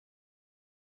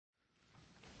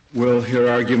We'll hear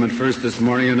argument first this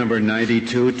morning on number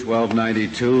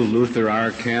 1292, Luther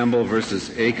R. Campbell versus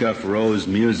Acuff-Rose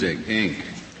Music, Inc.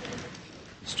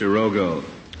 Mr. Rogo.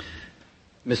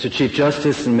 Mr. Chief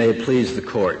Justice, and may it please the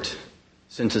Court,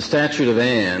 since the Statute of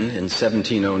Anne in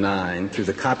 1709, through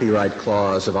the Copyright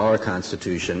Clause of our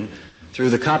Constitution, through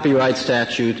the Copyright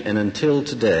Statute, and until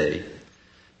today,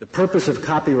 the purpose of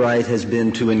copyright has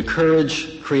been to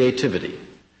encourage creativity.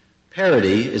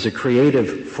 Parody is a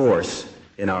creative force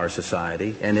in our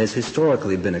society and has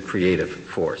historically been a creative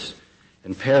force,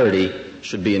 and parody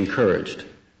should be encouraged.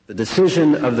 The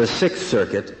decision of the Sixth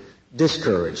Circuit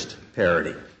discouraged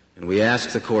parody, and we ask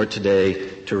the Court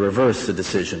today to reverse the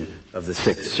decision of the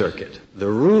Sixth Circuit. The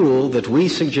rule that we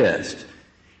suggest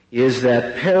is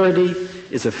that parody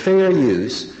is a fair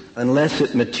use unless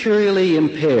it materially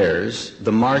impairs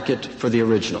the market for the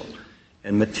original.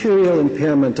 And material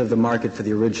impairment of the market for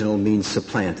the original means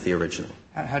supplant the original.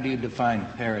 How do you define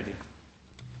parody?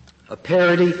 A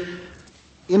parody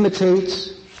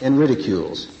imitates and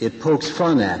ridicules. It pokes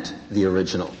fun at the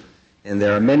original. And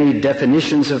there are many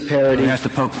definitions of parody. It has to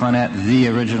poke fun at the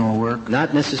original work?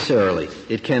 Not necessarily.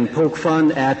 It can poke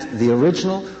fun at the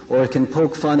original, or it can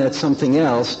poke fun at something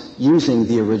else using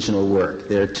the original work.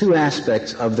 There are two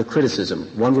aspects of the criticism.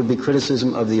 One would be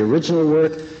criticism of the original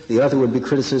work. The other would be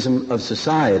criticism of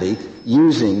society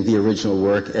using the original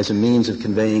work as a means of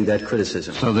conveying that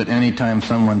criticism. So that any time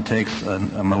someone takes a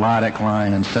melodic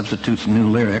line and substitutes new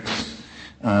lyrics,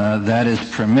 that is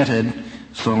permitted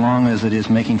so long as it is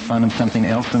making fun of something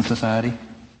else in society?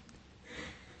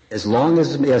 As long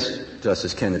as, yes,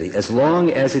 Justice Kennedy, as long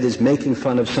as it is making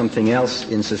fun of something else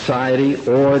in society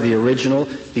or the original,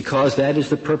 because that is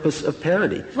the purpose of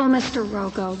parody. Well, Mr.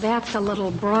 Rogo, that's a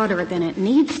little broader than it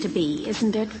needs to be,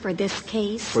 isn't it, for this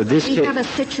case? For this case, we have a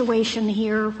situation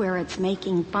here where it's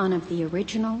making fun of the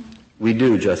original? We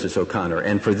do, Justice O'Connor.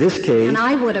 And for this case... And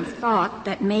I would have thought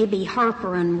that maybe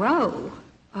Harper and Row,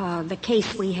 the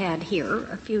case we had here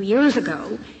a few years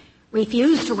ago,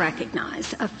 refused to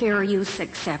recognize a fair use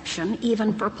exception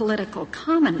even for political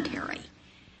commentary.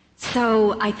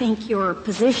 So I think your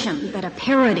position that a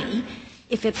parody,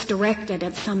 if it's directed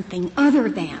at something other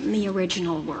than the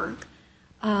original work,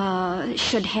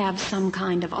 should have some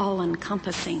kind of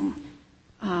all-encompassing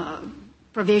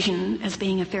provision as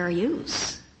being a fair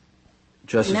use.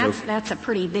 That's a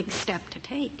pretty big step to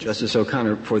take. Justice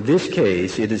O'Connor, for this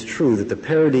case, it is true that the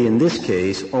parody in this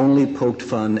case only poked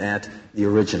fun at the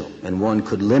original, and one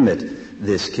could limit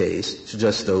this case to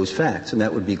just those facts, and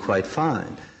that would be quite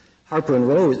fine. Harper and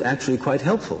Row is actually quite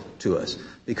helpful to us,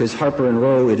 because Harper and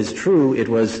Row, it is true, it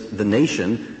was The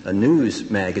Nation, a news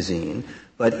magazine,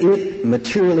 but it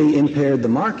materially impaired the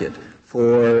market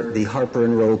for the Harper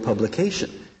and Row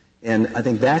publication. And I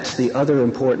think that's the other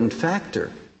important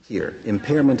factor here,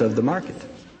 impairment of the market.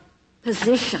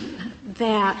 Position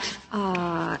that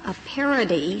a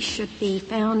parody should be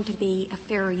found to be a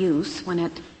fair use when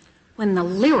the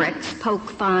lyrics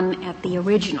poke fun at the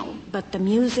original, but the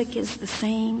music is the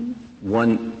same?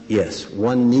 One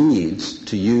needs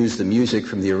to use the music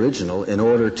from the original in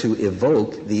order to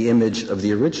evoke the image of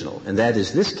the original, and that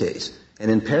is this case.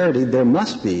 And in parody, there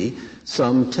must be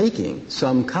some taking,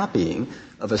 some copying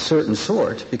of a certain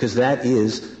sort, because that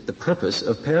is the purpose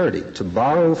of parody, to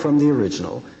borrow from the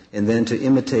original and then to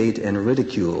imitate and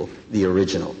ridicule the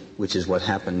original, which is what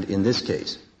happened in this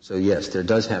case. So yes, there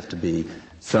does have to be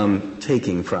some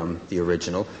taking from the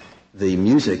original. The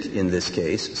music in this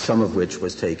case, some of which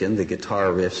was taken, the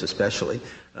guitar riffs especially,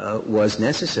 was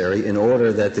necessary in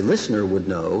order that the listener would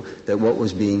know that what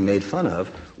was being made fun of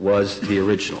was the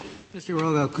original. Mr.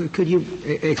 Rogo, could you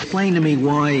explain to me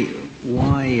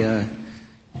why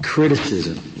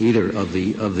criticism, either of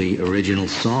the original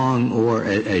song or,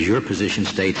 as your position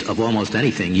states, of almost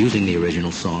anything using the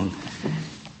original song,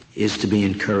 is to be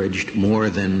encouraged more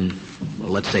than,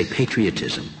 let's say,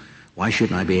 patriotism? Why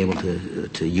shouldn't I be able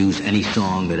to use any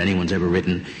song that anyone's ever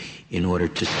written in order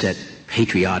to set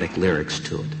patriotic lyrics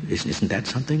to it? Isn't that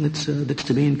something that's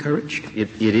to be encouraged? It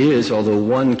is, although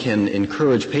one can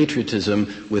encourage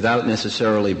patriotism without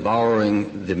necessarily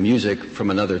borrowing the music from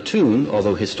another tune,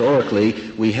 although historically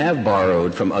we have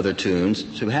borrowed from other tunes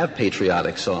to have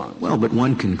patriotic songs. Well, but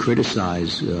one can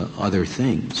criticize other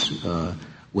things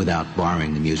without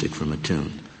borrowing the music from a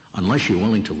tune, unless you're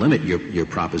willing to limit your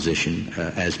proposition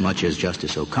as much as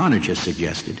Justice O'Connor just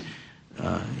suggested.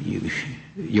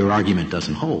 Your argument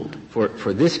doesn't hold.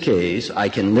 For this case, I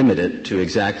can limit it to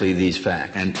exactly these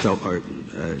facts. And so,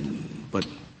 but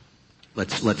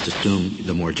let's assume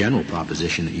the more general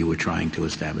proposition that you were trying to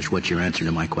establish. What's your answer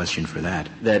to my question for that?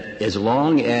 That as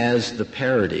long as the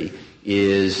parody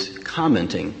is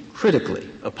commenting, critically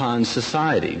upon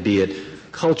society, be it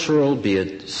cultural, be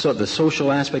it the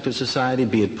social aspect of society,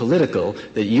 be it political,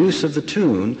 that use of the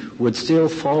tune would still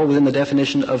fall within the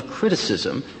definition of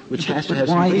criticism, which has to have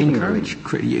some breathing room.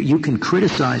 You can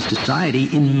criticize society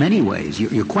in many ways.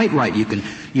 You're quite right. You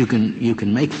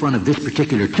can make fun of this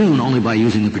particular tune only by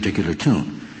using the particular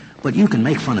tune. But you can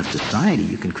make fun of society.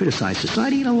 You can criticize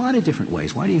society in a lot of different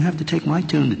ways. Why do you have to take my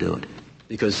tune to do it?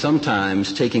 Because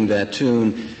sometimes taking that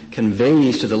tune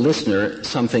conveys to the listener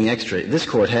something extra. This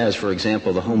court has, for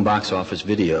example, the home box office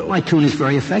video. My tune is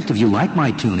very effective. You like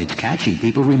my tune. It's catchy.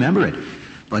 People remember it.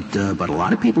 But a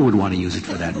lot of people would want to use it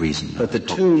for that reason. But the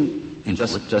tune,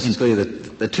 Justice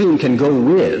Scalia, the tune can go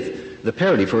with the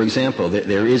parody. For example,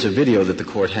 there is a video that the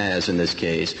court has in this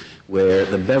case where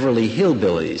the Beverly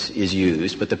Hillbillies is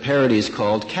used, but the parody is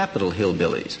called Capitol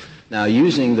Hillbillies. Now,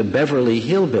 using the Beverly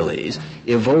Hillbillies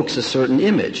evokes a certain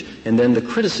image, and then the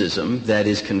criticism that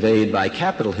is conveyed by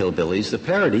Capitol Hillbillies, the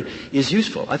parody, is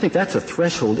useful. I think that's a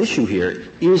threshold issue here.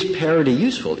 Is parody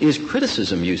useful? Is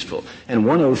criticism useful? And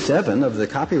 107 of the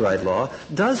copyright law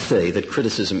does say that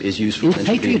criticism is useful. Is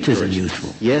patriotism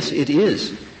useful? Yes, it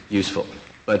is useful.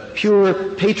 But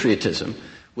pure patriotism,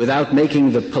 without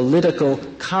making the political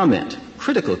comment,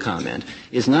 critical comment,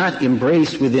 is not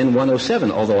embraced within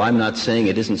 107, although I'm not saying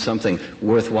it isn't something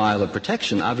worthwhile of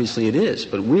protection. Obviously it is.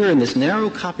 But we're in this narrow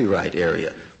copyright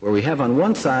area where we have on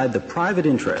one side the private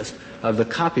interest of the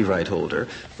copyright holder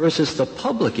versus the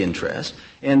public interest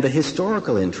and the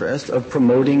historical interest of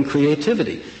promoting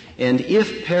creativity. And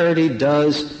if parody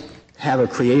does have a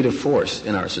creative force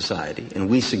in our society, and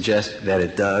we suggest that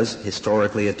it does.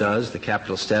 Historically it does. The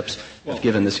capital steps have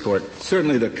given this court.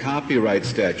 Certainly the copyright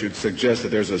statute suggests that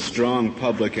there's a strong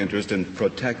public interest in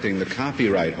protecting the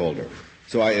copyright holder.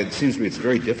 So it seems to me it's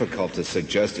very difficult to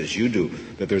suggest, as you do,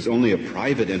 that there's only a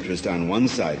private interest on one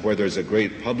side where there's a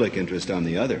great public interest on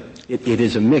the other. It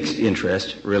is a mixed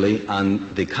interest, really,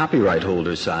 on the copyright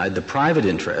holder's side. The private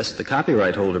interest, the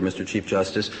copyright holder, Mr. Chief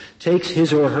Justice, takes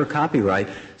his or her copyright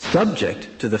subject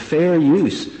to the fair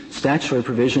use statutory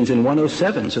provisions in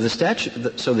 107. So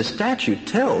the statute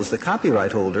tells the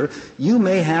copyright holder, you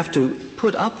may have to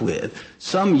put up with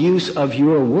some use of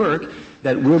your work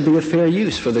that will be a fair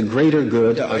use for the greater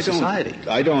good of society.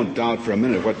 I don't doubt for a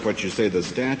minute what you say the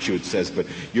statute says, but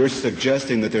you're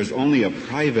suggesting that there's only a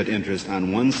private interest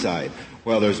on one side,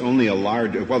 while there's a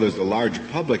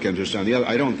large public interest on the other.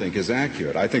 I don't think is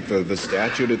accurate. I think the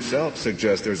statute itself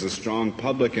suggests there's a strong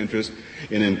public interest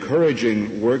in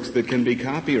encouraging works that can be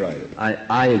copyrighted.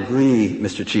 I agree,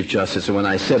 Mr. Chief Justice. And when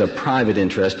I said a private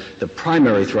interest, the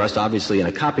primary thrust, obviously in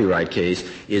a copyright case,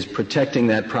 is protecting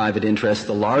that private interest.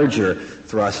 The larger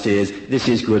thrust is this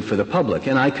is good for the public.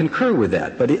 And I concur with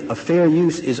that. But a fair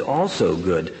use is also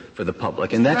good for the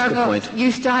public. And that's the point.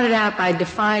 You started out by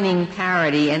defining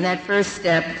parody, and that first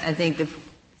step, I think the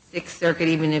Sixth Circuit,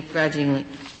 even if grudgingly,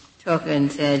 took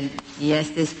and said,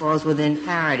 yes, this falls within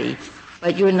parody.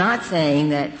 But you're not saying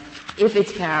that if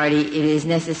it's parody, it is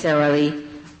necessarily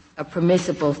a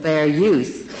permissible fair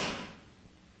use.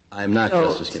 I'm not,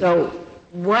 Justice Ginsburg. So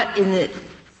what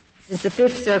since the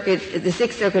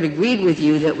Sixth Circuit agreed with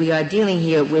you that we are dealing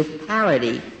here with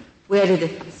parody, where did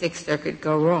the Sixth Circuit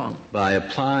go wrong? By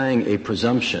applying a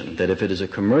presumption that if it is a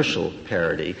commercial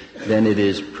parody, then it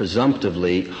is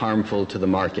presumptively harmful to the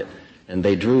market. And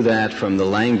they drew that from the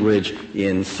language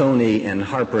in Sony and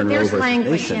Harper and Row versus Nation. There's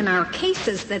language in our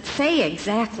cases that say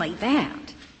exactly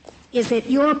that. Is it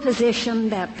your position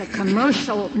that the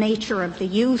commercial nature of the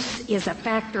use is a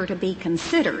factor to be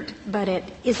considered, but it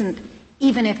isn't,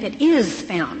 even if it is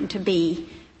found to be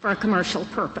for a commercial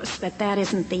purpose, that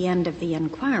isn't the end of the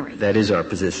inquiry? That is our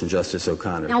position, Justice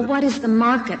O'Connor. Now, what is the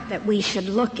market that we should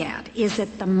look at? Is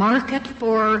it the market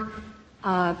for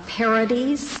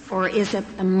parodies, or is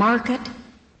it the market?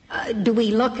 Do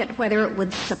we look at whether it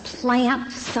would supplant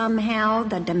somehow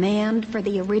the demand for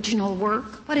the original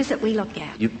work? What is it we look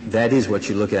at? That is what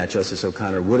you look at, Justice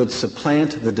O'Connor. Would it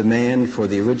supplant the demand for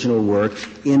the original work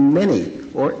in many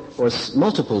or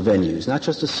multiple venues, not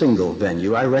just a single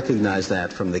venue? I recognize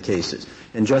that from the cases.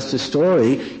 And Justice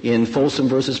Story in Folsom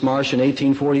versus Marsh in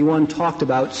 1841 talked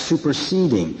about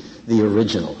superseding the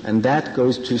original, and that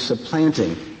goes to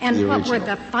supplanting the original. And what were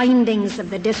the findings of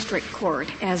the district court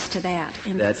as to that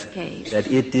in this case? That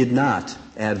it did not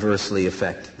adversely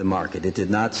affect the market. It did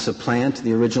not supplant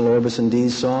the original Orbison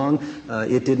Dees song.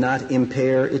 It did not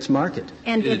impair its market.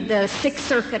 And did the Sixth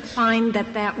Circuit find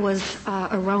that that was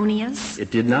erroneous?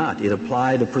 It did not. It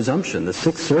applied a presumption. The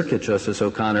Sixth Circuit, Justice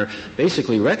O'Connor,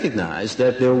 basically recognized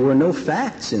that there were no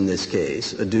facts in this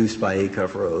case adduced by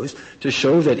Acuff-Rose to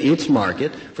show that its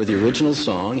market for the original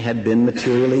song had been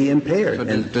materially impaired. So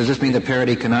does this mean the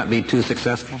parody cannot be too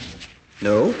successful?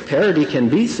 No, parody can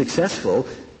be successful.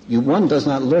 One does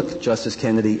not look, Justice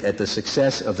Kennedy, at the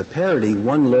success of the parody.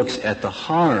 One looks at the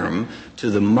harm to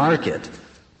the market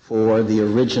for the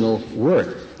original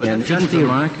work. But and shouldn't the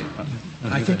market?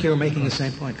 I think you're making the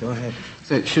same point. Go ahead.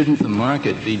 So shouldn't the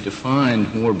market be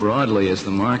defined more broadly as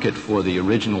the market for the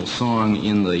original song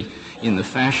in the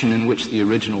fashion in which the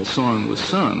original song was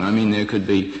sung? I mean, there could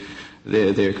be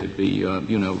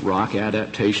rock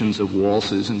adaptations of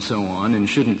waltzes and so on, and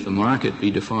shouldn't the market be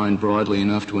defined broadly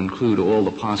enough to include all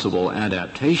the possible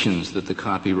adaptations that the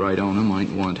copyright owner might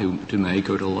want to make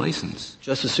or to license?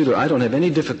 Justice Souter, I don't have any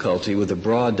difficulty with a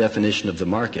broad definition of the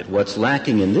market. What's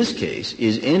lacking in this case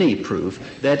is any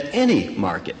proof that any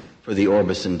market for the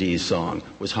Orbison Dees song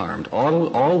was harmed.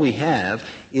 All we have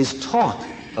is talk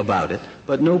about it,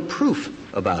 but no proof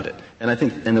about it.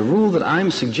 And the rule that I'm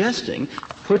suggesting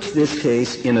puts this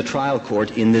case in a trial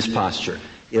court in this posture.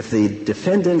 If the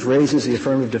defendant raises the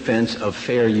affirmative defense of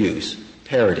fair use,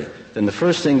 parody, then the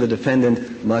first thing the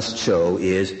defendant must show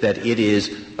is that it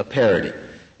is a parody.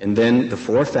 And then the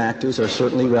four factors are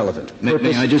certainly relevant.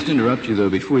 May I just interrupt you, though,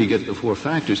 before you get to the four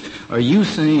factors? Are you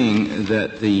saying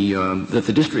that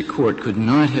the district court could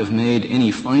not have made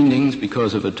any findings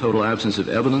because of a total absence of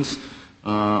evidence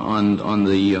on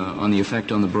the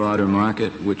effect on the broader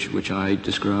market, which I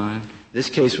described? This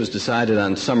case was decided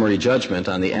on summary judgment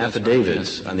on the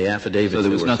affidavits. Right. On the affidavits. So there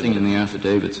was nothing in the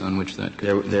affidavits on which that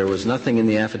could. There was nothing in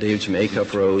the affidavits from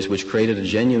Acuff-Rose which created a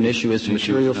genuine issue as to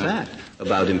material fact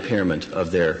about impairment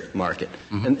of their market.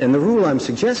 Mm-hmm. And the rule I'm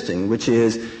suggesting, which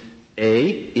is, A,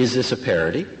 is this a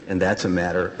parody? And that's a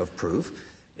matter of proof.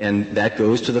 And that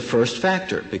goes to the first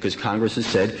factor, because Congress has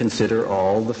said consider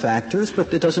all the factors,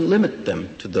 but it doesn't limit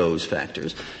them to those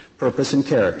factors. Purpose and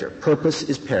character. Purpose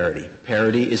is parody.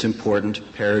 Parody is important.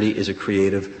 Parody is a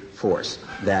creative force.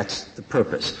 That's the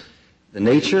purpose. The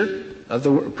nature of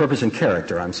the purpose and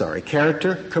character,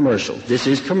 Character, commercial. This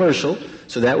is commercial,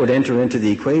 so that would enter into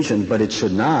the equation, but it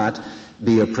should not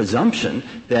be a presumption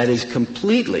that is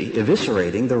completely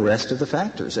eviscerating the rest of the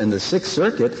factors. And the Sixth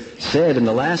Circuit said in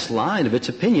the last line of its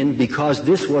opinion, because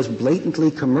this was blatantly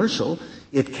commercial,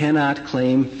 it cannot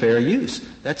claim fair use.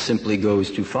 That simply goes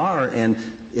too far, and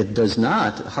it does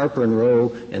not. Harper and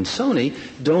Row and Sony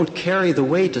don't carry the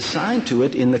weight assigned to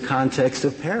it in the context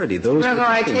of parody.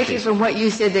 I take it from what you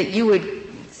said that you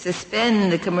would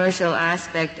suspend the commercial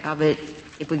aspect of it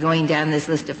if we're going down this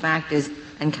list of factors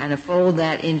and kind of fold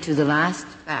that into the last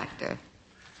factor.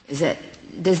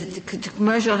 Does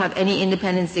commercial have any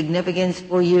independent significance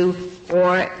for you,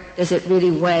 or does it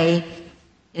really weigh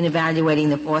in evaluating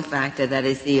the fourth factor, that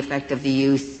is the effect of the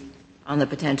use on the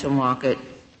potential market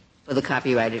for the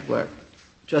copyrighted work?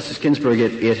 Justice Ginsburg,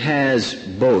 it has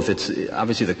both. It's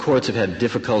obviously the courts have had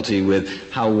difficulty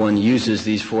with how one uses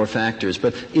these four factors,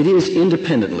 but it is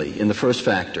independently, in the first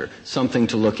factor, something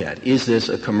to look at. Is this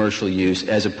a commercial use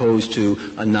as opposed to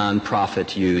a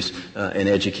non-profit use, an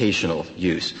educational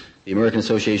use? The American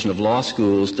Association of Law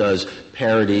Schools does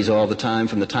parodies all the time,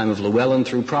 from the time of Llewellyn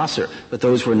through Prosser, but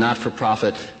those were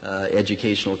not-for-profit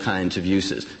educational kinds of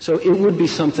uses. So it would be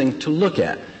something to look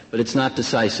at, but it's not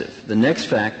decisive. The next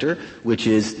factor, which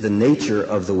is the nature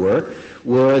of the work,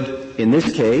 would, in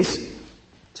this case,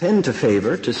 tend to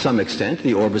favor, to some extent,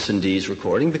 the Orbison Dees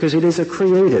recording, because it is a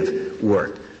creative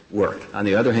work. On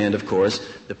the other hand, of course,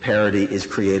 the parody is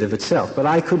creative itself. But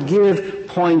I could give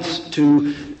points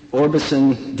to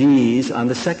Orbison Dees on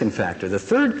the second factor. The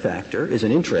third factor is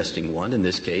an interesting one in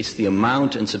this case, the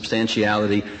amount and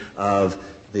substantiality of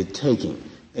the taking.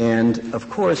 And, of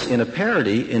course, in a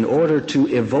parody, in order to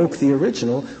evoke the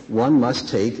original, one must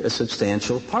take a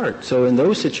substantial part. So in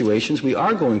those situations, we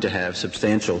are going to have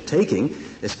substantial taking,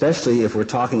 especially if we're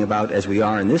talking about, as we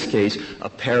are in this case, a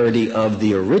parody of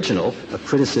the original, a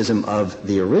criticism of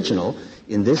the original.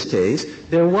 In this case,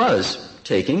 there was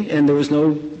taking, and there was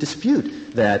no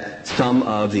dispute that some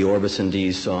of the Orbison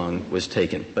Dees song was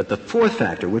taken. But the fourth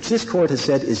factor, which this Court has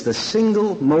said is the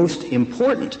single most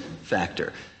important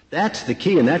factor, that's the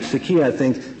key, and that's the key, I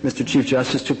think, Mr. Chief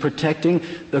Justice, to protecting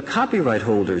the copyright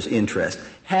holder's interest.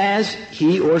 Has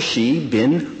he or she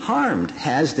been harmed?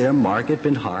 Has their market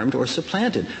been harmed or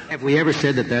supplanted? Have we ever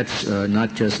said that that's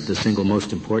not just the single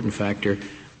most important factor,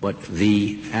 but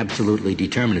the absolutely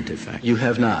determinative factor. You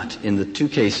have not. In the two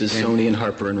cases, Sony and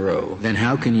Harper and Rowe. Then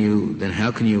how can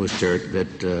you assert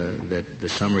that the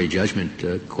summary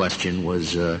judgment question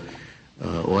was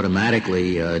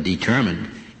automatically determined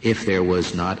if there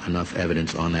was not enough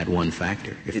evidence on that one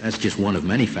factor? If that's just one of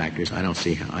many factors, I don't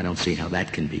see how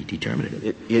that can be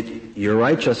determinative. You're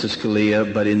right, Justice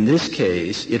Scalia, but in this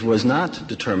case, it was not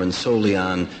determined solely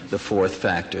on the fourth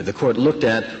factor. The Court looked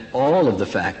at all of the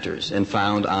factors and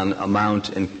found on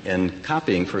amount and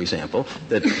copying, for example,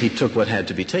 that he took what had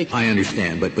to be taken. I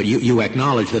understand, but you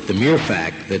acknowledge that the mere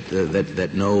fact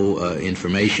that no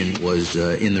information was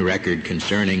in the record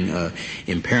concerning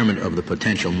impairment of the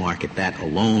potential market, that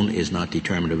alone is not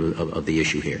determinative of the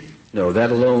issue here. No,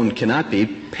 that alone cannot be.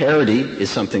 Parity is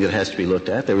something that has to be looked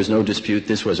at. There was no dispute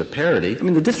this was a parity. I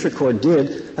mean, the district court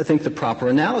did, I think, the proper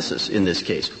analysis in this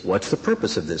case. What's the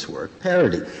purpose of this work?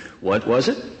 Parity. What was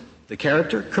it? The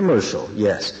character? Commercial,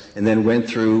 yes. And then went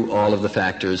through all of the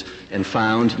factors and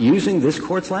found, using this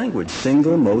court's language,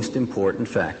 single most important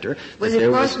factor. Was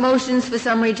it cross motions for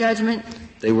summary judgment?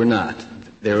 They were not.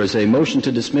 There was a motion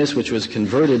to dismiss which was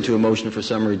converted to a motion for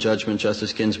summary judgment,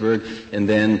 Justice Ginsburg, and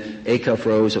then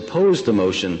Acuff-Rose opposed the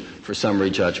motion for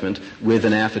summary judgment with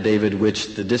an affidavit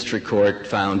which the district court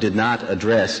found did not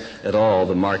address at all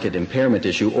the market impairment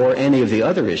issue or any of the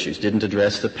other issues, didn't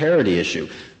address the parity issue.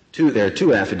 There are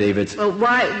two affidavits. Well,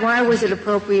 why was it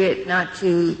appropriate not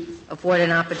to afford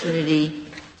an opportunity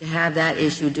to have that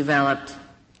issue developed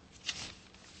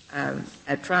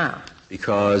at trial?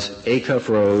 Because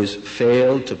Acuff-Rose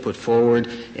failed to put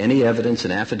forward any evidence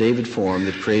in affidavit form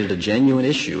that created a genuine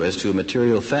issue as to a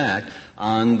material fact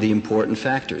on the important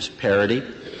factors. Parity,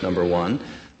 number one.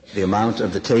 The amount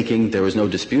of the taking, there was no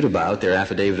dispute about. Their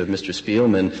affidavit of Mr.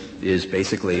 Spielman is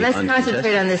basically Let's uncontested.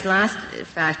 concentrate on this last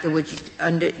factor, which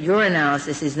under your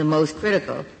analysis is the most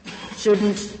critical.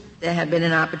 Shouldn't there have been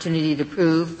an opportunity to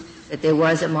prove that there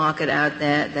was a market out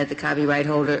there that the copyright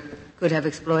holder could have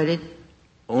exploited?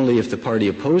 Only if the party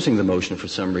opposing the motion for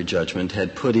summary judgment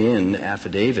had put in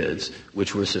affidavits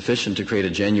which were sufficient to create a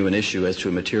genuine issue as to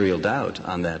a material doubt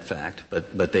on that fact,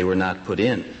 but they were not put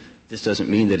in. This doesn't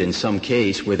mean that in some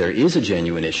case where there is a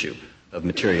genuine issue of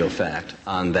material fact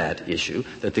on that issue,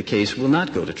 that the case will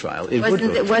not go to trial.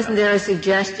 Wasn't there a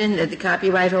suggestion that the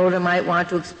copyright holder might want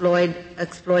to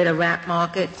exploit a rap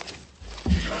market?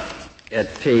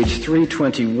 At page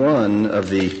 321 of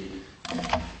the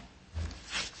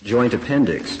Joint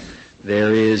Appendix,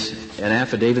 there is an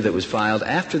affidavit that was filed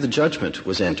after the judgment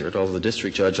was entered, although the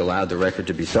district judge allowed the record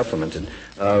to be supplemented,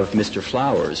 of Mr.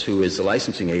 Flowers, who is the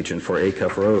licensing agent for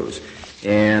Acuff-Rose.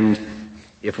 And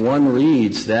if one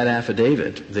reads that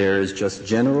affidavit, there's just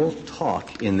general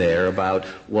talk in there about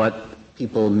what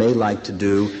people may like to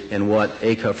do and what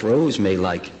Acuff-Rose may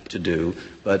like to do,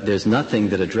 but there's nothing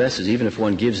that addresses, even if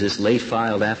one gives this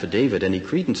late-filed affidavit any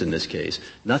credence in this case,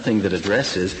 nothing that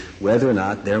addresses whether or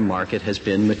not their market has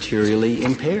been materially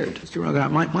impaired. Mr.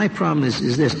 Ruggott, my problem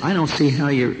is this. I don't see how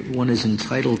one is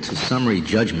entitled to summary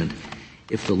judgment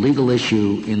if the legal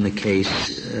issue in the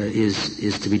case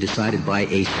is to be decided by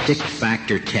a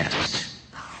six-factor test.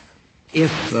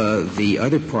 If the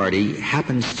other party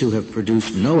happens to have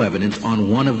produced no evidence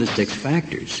on one of the six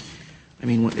factors. I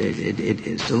mean,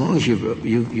 so long as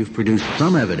you've produced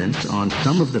some evidence on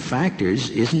some of the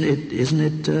factors, isn't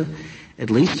it at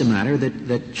least a matter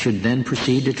that should then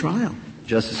proceed to trial?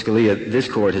 Justice Scalia, this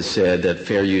Court has said that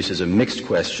fair use is a mixed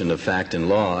question of fact and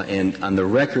law, and on the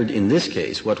record in this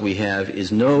case, what we have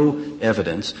is no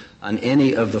evidence on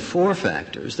any of the four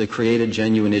factors that created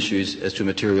genuine issues as to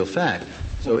material fact.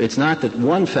 So it's not that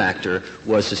one factor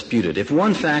was disputed. If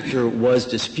one factor was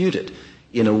disputed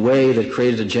in a way that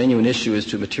created a genuine issue as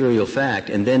to material fact,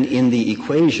 and then in the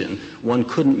equation one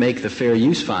couldn't make the fair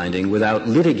use finding without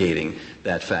litigating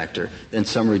that factor, then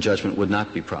summary judgment would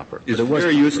not be proper. Is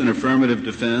fair use an affirmative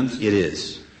defense? It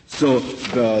is. So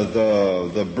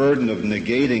the burden of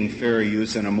negating fair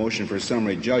use in a motion for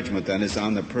summary judgment then is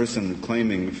on the person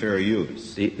claiming fair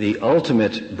use. The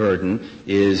ultimate burden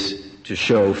is to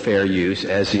show fair use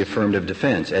as the affirmative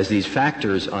defense. As these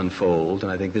factors unfold,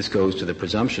 and I think this goes to the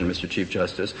presumption, Mr. Chief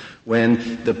Justice,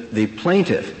 when the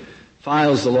plaintiff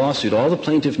files the lawsuit, all the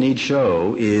plaintiff needs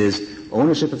show is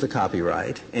ownership of the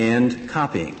copyright and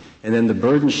copying. And then the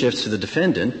burden shifts to the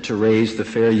defendant to raise the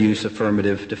fair use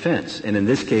affirmative defense. And in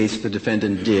this case, the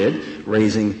defendant did,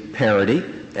 raising parity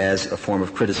as a form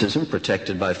of criticism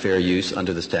protected by fair use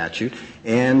under the statute,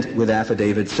 and with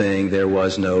affidavit saying there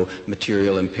was no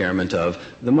material impairment of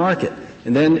the market.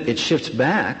 And then it shifts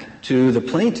back to the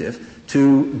plaintiff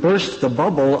to burst the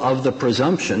bubble of the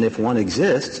presumption, if one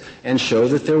exists, and show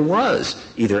that there was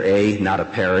either A, not a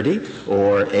parity,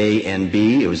 or A and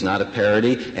B, it was not a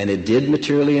parity, and it did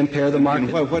materially impair the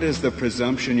market. And what is the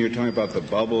presumption you're talking about, the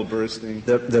bubble bursting?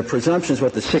 The presumption is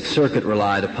what the Sixth Circuit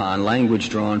relied upon, language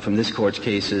drawn from this Court's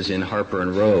cases in Harper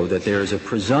and Rowe, that there is a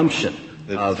presumption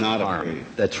of harm.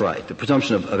 That's right. The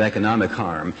presumption of economic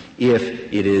harm if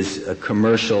it is a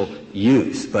commercial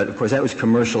use. But, of course, that was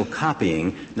commercial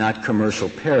copying, not commercial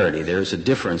parody. There's a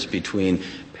difference between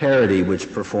parody,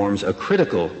 which performs a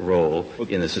critical role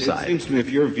in the society. It seems to me if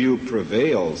your view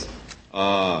prevails,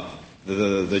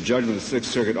 the judgment of the Sixth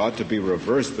Circuit ought to be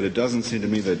reversed, but it doesn't seem to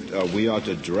me that we ought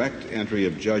to direct entry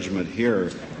of judgment here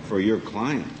for your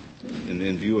client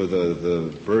in view of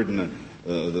the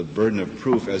burden of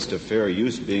proof as to fair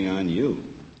use being on you.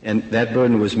 And that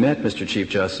burden was met, Mr. Chief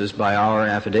Justice, by our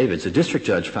affidavits. The district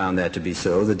judge found that to be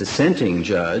so. The dissenting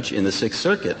judge in the Sixth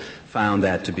Circuit found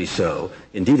that to be so.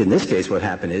 Indeed, in this case, what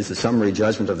happened is the summary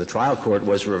judgment of the trial court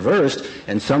was reversed,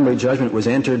 and summary judgment was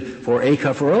entered for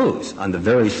Acuff-Rose on the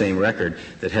very same record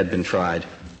that had been tried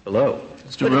below.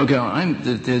 Mr.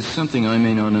 Rogow, there's something I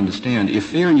may not understand. If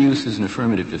fair use is an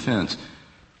affirmative defense,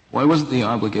 why wasn't the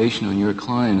obligation on your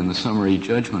client in the summary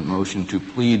judgment motion to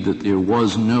plead that there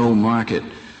was no market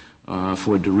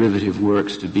for derivative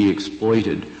works to be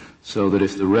exploited, so that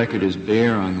if the record is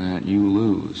bare on that, you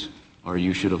lose, or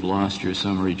you should have lost your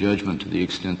summary judgment to the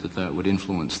extent that that would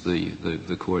influence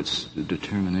the court's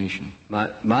determination?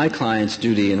 My client's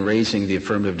duty in raising the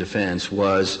affirmative defense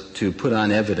was to put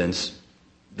on evidence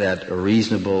that a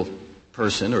reasonable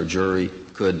person or jury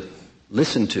could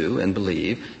listen to and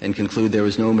believe and conclude there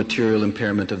was no material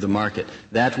impairment of the market.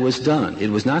 That was done. It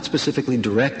was not specifically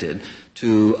directed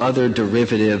to other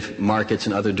derivative markets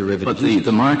and other derivative But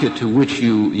the market to which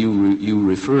you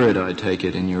referred, I take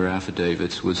it, in your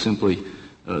affidavits was simply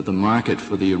the market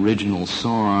for the original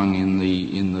song in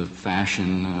the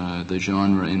fashion, the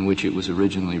genre in which it was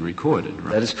originally recorded,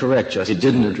 right? That is correct, Justice. It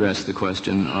didn't address the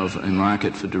question of a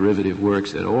market for derivative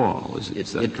works at all.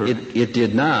 Is that correct? It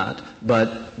did not,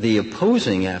 but the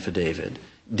opposing affidavit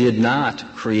did not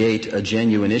create a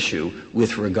genuine issue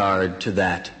with regard to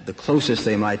that, the closest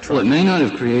they might try. Well, it may not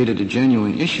have created a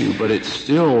genuine issue, but it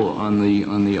still, on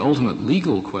the ultimate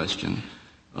legal question,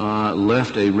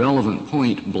 left a relevant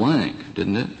point blank,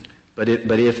 didn't it? But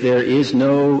if there is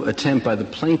no attempt by the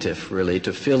plaintiff, really,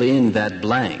 to fill in that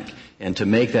blank and to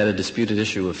make that a disputed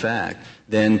issue of fact,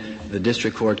 then the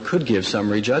district court could give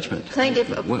summary judgment.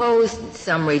 Plaintiff opposed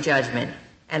summary judgment,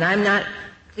 and I'm not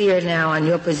clear now on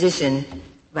your position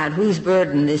about whose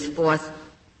burden this fourth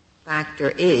factor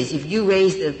is. If you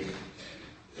raise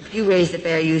the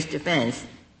fair use defense,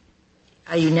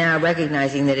 are you now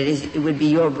recognizing that it would be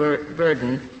your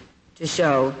burden to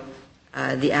show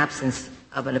the absence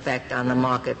of an effect on the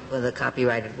market for the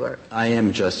copyrighted work? I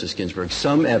am, Justice Ginsburg.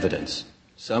 Some evidence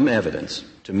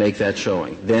to make that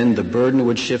showing. Then the burden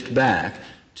would shift back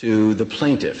to the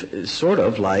plaintiff. It's sort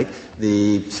of like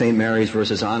the St. Mary's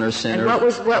versus Honor Center. And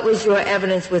what was your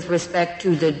evidence with respect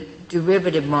to the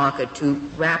derivative market, to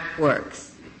rap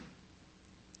works?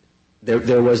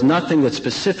 There was nothing that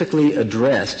specifically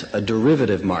addressed a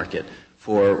derivative market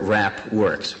for rap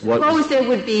works. Suppose there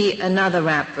would be another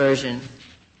rap version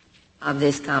of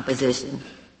this composition.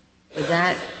 Would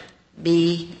that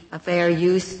be a fair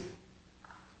use?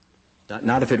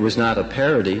 Not if it was not a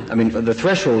parody. I mean, the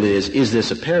threshold is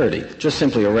this a parody? Just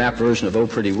simply a rap version of Oh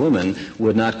Pretty Woman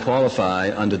would not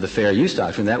qualify under the fair use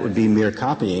doctrine. That would be mere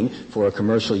copying for a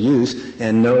commercial use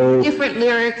and no... Different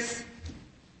lyrics,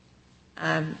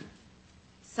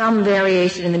 some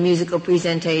variation in the musical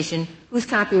presentation. Whose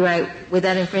copyright? Would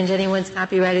that infringe anyone's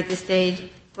copyright at this stage?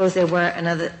 Suppose there were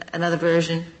another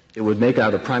version? It would make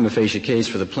out a prima facie case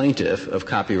for the plaintiff of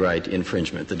copyright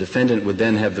infringement. The defendant would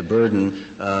then have the burden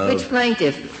of... Which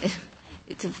plaintiff?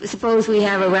 Suppose we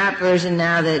have a rap version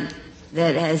now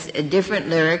that has different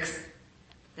lyrics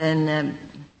than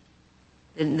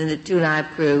the Two Live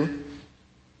Crew,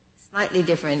 slightly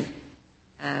different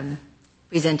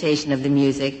presentation of the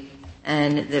music,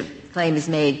 and the claim is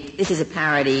made, this is a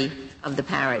parody of the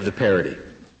parody. Of the parody.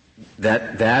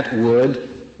 That would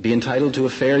be entitled to a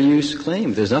fair use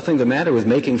claim. There's nothing the matter with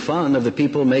making fun of the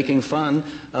people making fun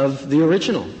of the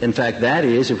original. In fact, that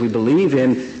is, if we believe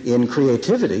in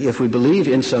creativity, if we believe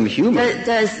in some humor.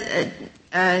 Does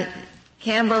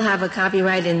Campbell have a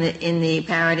copyright in the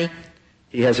parody?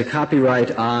 He has a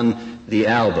copyright on the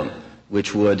album,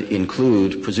 which would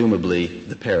include, presumably,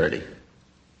 the parody.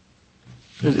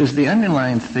 Is the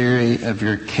underlying theory of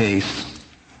your case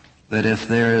that if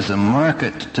there is a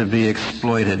market to be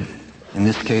exploited, in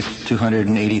this case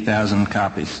 280,000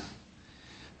 copies,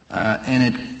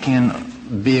 and it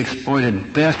can be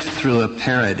exploited best through a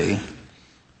parody,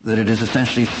 that it is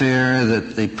essentially fair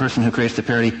that the person who creates the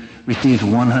parody receives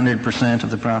 100%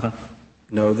 of the profit?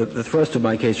 No, the thrust of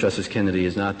my case, Justice Kennedy,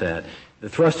 is not that. The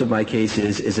thrust of my case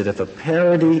is that if a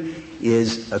parody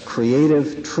is a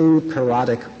creative, true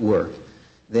parodic work,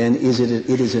 then it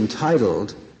is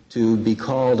entitled to be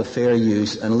called a fair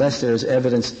use unless there is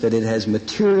evidence that it has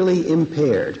materially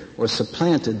impaired or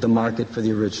supplanted the market for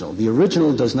the original. The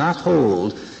original does not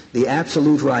hold the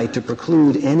absolute right to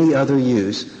preclude any other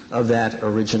use of that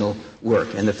original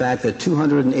work. And the fact that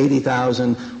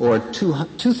 280,000 or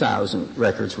 2,000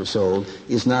 records were sold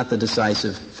is not the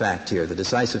decisive fact here. The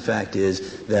decisive fact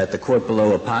is that the court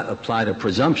below applied a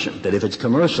presumption that if it's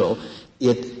commercial,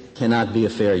 it cannot be a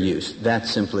fair use. That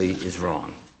simply is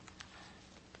wrong.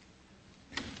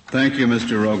 Thank you,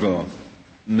 Mr. Rogoff.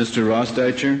 Mr.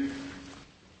 Rosteicher?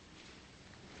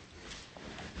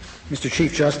 Mr.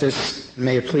 Chief Justice, and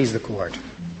may it please the Court.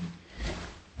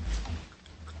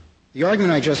 The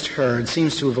argument I just heard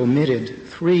seems to have omitted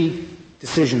three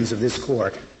decisions of this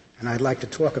Court, and I'd like to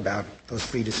talk about those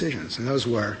three decisions. And those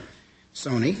were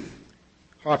Sony,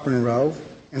 Harper & Row,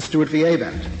 and Stewart v.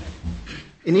 Abend.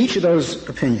 In each of those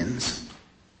opinions,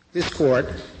 this Court,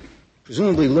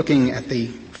 presumably looking at the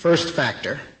first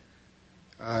factor,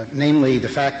 namely the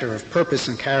factor of purpose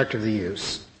and character of the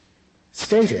use,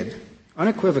 stated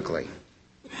unequivocally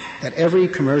that every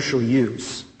commercial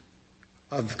use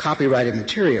of copyrighted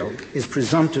material is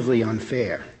presumptively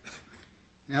unfair.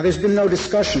 Now, there's been no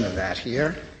discussion of that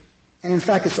here, and in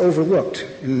fact it's overlooked.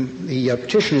 In the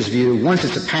petitioner's view, once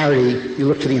it's a parody, you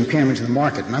look to the impairment of the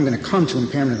market, and I'm going to come to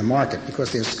impairment of the market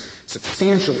because there's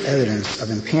substantial evidence of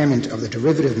impairment of the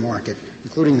derivative market,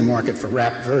 including the market for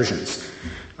rap versions.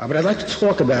 But I'd like to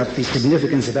talk about the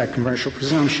significance of that commercial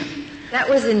presumption. That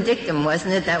was in dictum,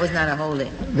 wasn't it? That was not a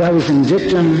holding. That was in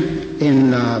dictum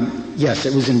yes,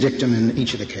 it was in dictum in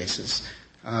each of the cases.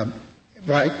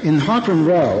 But in Harper &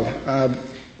 Row,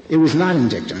 it was not in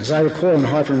dictum. As I recall, in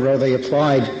Harper & Row, they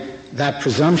applied that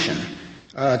presumption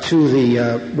to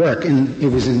the work, and it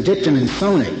was in dictum in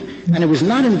Sony. And it was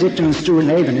not in dictum in Stewart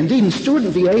v. Abend. Indeed, in Stewart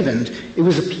v. Abend, it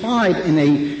was applied in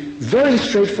a very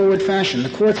straightforward fashion. The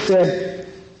Court said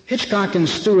Hitchcock and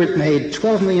Stewart made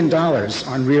 $12 million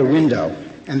on Rear Window,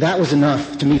 and that was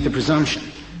enough to meet the presumption.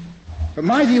 But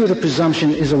my view of the presumption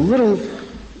is a little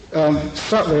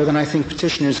subtler than I think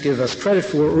petitioners give us credit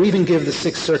for, or even give the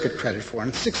Sixth Circuit credit for.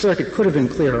 And the Sixth Circuit could have been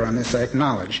clearer on this, I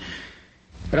acknowledge.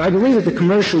 But I believe that the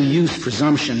commercial use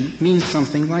presumption means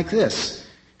something like this.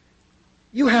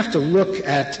 You have to look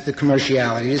at the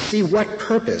commerciality to see what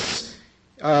purpose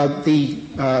the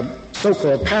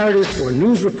so-called parodist or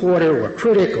news reporter or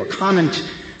critic or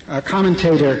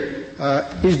commentator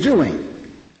is doing.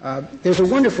 There's a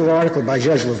wonderful article by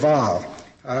Judge Laval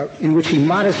in which he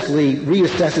modestly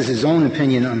reassesses his own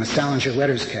opinion on the Salinger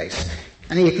Letters case.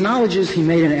 And he acknowledges he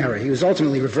made an error. He was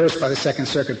ultimately reversed by the Second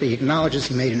Circuit, but he acknowledges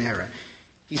he made an error.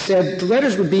 He said the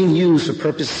letters were being used for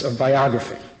purpose of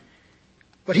biography.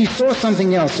 But he saw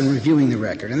something else in reviewing the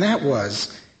record, and that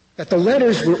was that the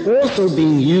letters were also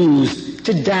being used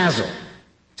to dazzle,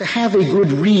 to have a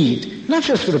good read, not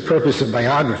just for the purpose of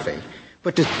biography,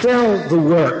 but to sell the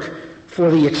work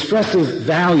for the expressive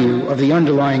value of the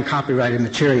underlying copyrighted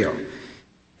material.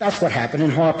 That's what happened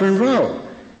in Harper & Row.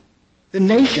 The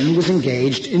Nation was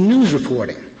engaged in news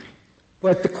reporting.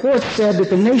 But the Court said that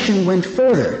the Nation went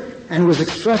further and was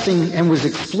expressing and was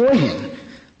exploiting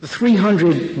the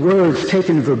 300 words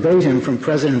taken verbatim from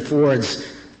President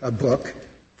Ford's book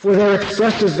for their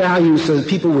expressive value so that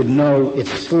people would know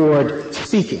it's Ford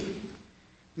speaking.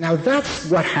 Now that's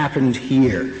what happened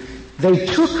here. They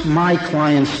took my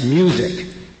client's music,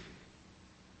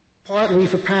 partly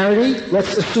for parody.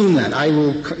 Let's assume that. I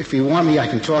will, if you want me, I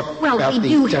can talk about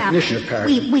the definition of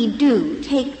parody. We do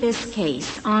take this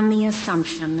case on the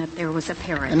assumption that there was a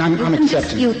parody. And I'm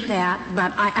accepting dispute that,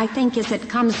 but I think as it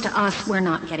comes to us, we're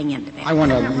not getting into that. I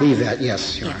want to leave that,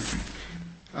 yes, Your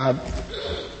Honor.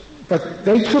 But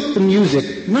they took the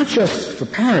music not just for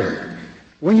parody.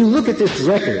 When you look at this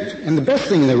record, and the best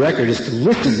thing in the record is to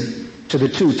listen to the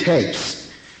two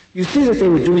tapes, you see that they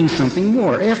were doing something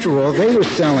more. After all, they were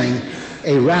selling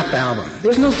a rap album.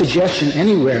 There's no suggestion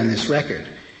anywhere in this record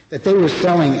that they were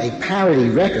selling a parody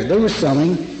record. They were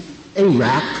selling a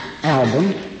rap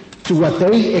album to what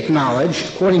they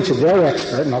acknowledged, according to their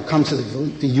expert, and I'll come to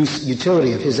the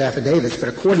utility of his affidavits, but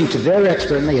according to their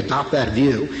expert, and they adopt that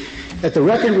view, that the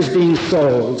record was being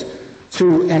sold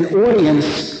to an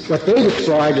audience, what they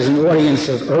described as an audience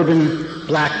of urban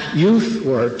black youth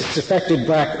or disaffected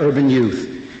black urban youth.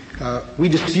 We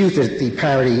dispute that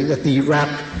the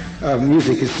rap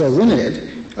music is so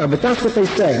limited, but that's what they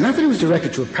say. Not that it was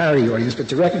directed to a parody audience, but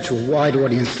directed to a wide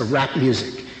audience for rap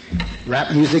music.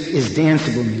 Rap music is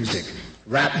danceable music.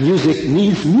 Rap music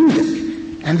needs music.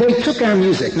 And they took our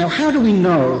music. Now, how do we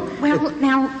know? Well,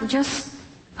 now, just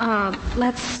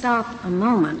let's stop a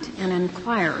moment and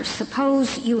inquire.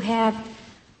 Suppose you have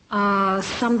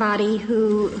somebody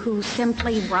who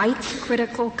simply writes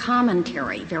critical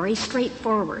commentary, very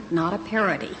straightforward, not a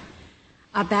parody,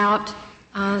 about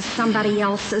somebody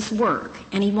else's work,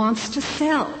 and he wants to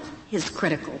sell his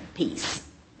critical piece.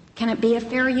 Can it be a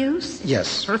fair use?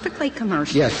 Yes. Perfectly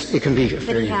commercial. Yes, it can be a fair use.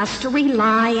 But he has to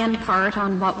rely in part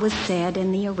on what was said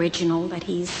in the original that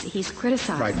he's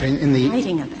criticizing, right, in the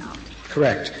writing about.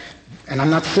 Correct. And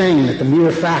I'm not saying that the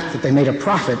mere fact that they made a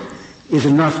profit is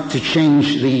enough to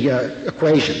change the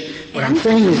equation. What I'm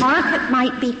saying is the market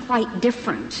might be quite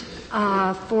different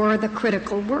for the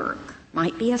critical work.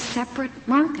 Might be a separate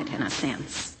market in a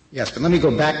sense. Yes, but let me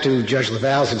go back to Judge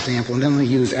LaValle's example, and then let me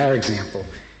use our example.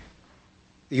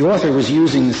 The author was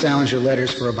using the Salinger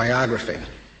letters for a biography.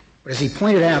 But as he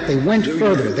pointed out, they went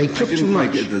further. They took too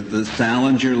much. The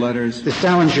Salinger letters? The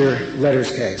Salinger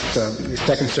letters case, the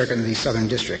Second Circuit in the Southern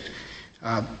District.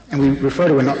 And we refer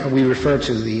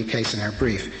to the case in our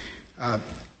brief.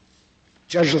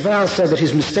 Judge LaValle said that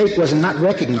his mistake was in not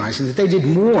recognizing that they did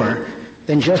more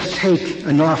than just take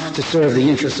enough to serve the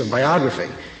interests of biography.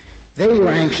 They were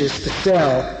anxious to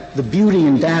sell the beauty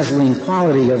and dazzling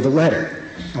quality of the letter.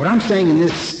 And what I'm saying in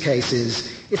this case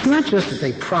is, it's not just that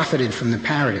they profited from the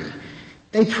parody.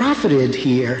 They profited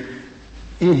here,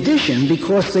 in addition,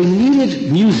 because they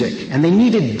needed music, and they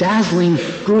needed dazzling,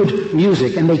 good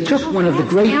music, and they took one of the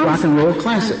great rock and roll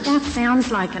classics. That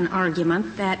sounds like an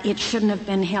argument that it shouldn't have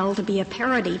been held to be a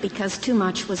parody because too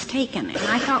much was taken. And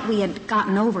I thought we had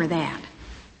gotten over that.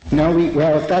 No,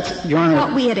 if that's, Your Honor... I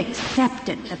thought we had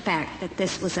accepted the fact that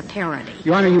this was a parody.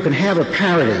 Your Honor, you can have a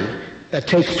parody that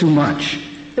takes too much.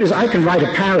 That is, I can write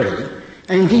a parody,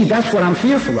 and indeed that's what I'm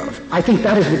fearful of. I think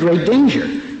that is the great danger.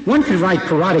 One can write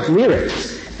parodic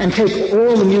lyrics and take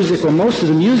all the music or most of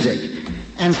the music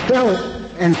and sell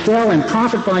and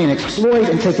profit by and exploit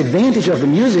and take advantage of the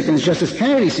music, and as Justice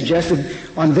Kennedy suggested,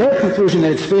 on their conclusion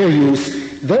that it's fair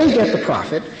use, they get the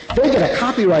profit, they get a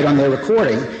copyright on their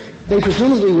recording, they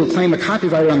presumably will claim a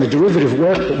copyright on the derivative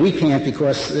work, but we can't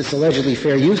because it's allegedly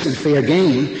fair use and fair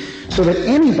game, so that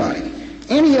anybody,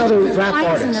 any other rap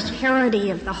artist... Why isn't a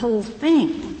parody of the whole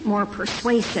thing more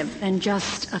persuasive than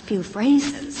just a few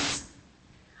phrases?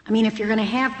 I mean, if you're going to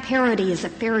have parody as a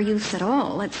fair use at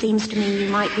all, it seems to me you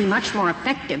might be much more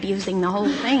effective using the whole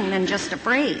thing than just a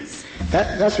phrase.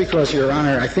 That's because, Your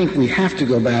Honor, I think we have to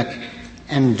go back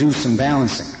and do some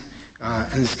balancing.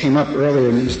 And this came up earlier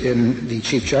in the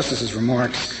Chief Justice's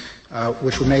remarks,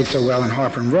 which were made so well in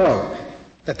Harper and Row,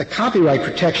 that the copyright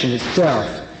protection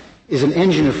itself is an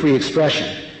engine of free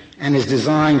expression and is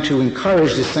designed to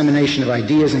encourage dissemination of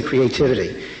ideas and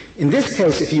creativity. In this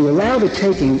case, if you allow the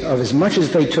taking of as much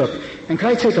as they took, and can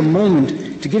I take a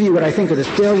moment to give you what I think are the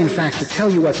salient facts to tell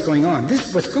you what's going on?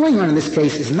 What's going on in this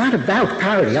case is not about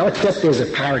parody. I'll accept there's a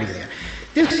parody there.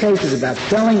 This case is about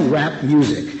selling rap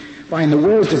music by, in the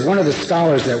words of one of the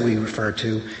scholars that we refer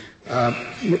to,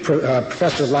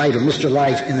 Professor Light or Mr.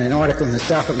 Light, in an article in the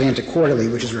South Atlantic Quarterly,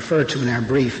 which is referred to in our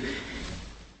brief.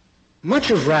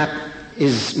 Much of rap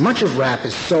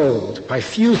is sold by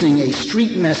fusing a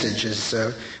street message, as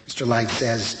Mr. Light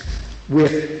says,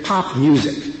 with pop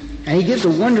music. And he gives a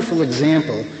wonderful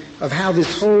example of how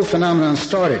this whole phenomenon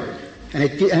started. And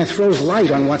it throws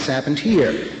light on what's happened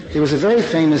here. There was a very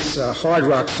famous hard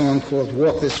rock song called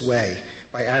Walk This Way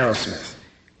by Aerosmith.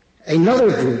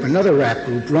 Another rap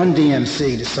group, Run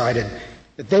DMC, decided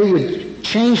that they would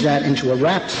change that into a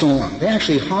rap song. They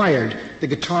actually hired the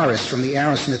guitarist from the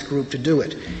Aerosmith group to do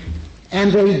it.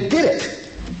 And they did it.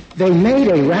 They made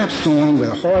a rap song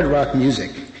with hard rock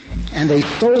music, and they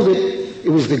sold it. It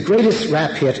was the greatest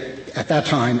rap hit at that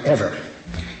time ever.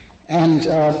 And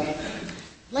I'd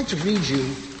like to read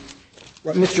you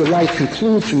what Mr. Light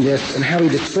concludes from this and how he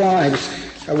describes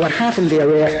what happened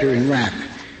thereafter in rap.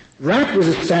 Rap was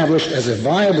established as a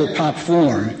viable pop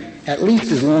form, at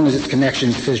least as long as its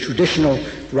connections to the traditional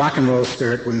rock and roll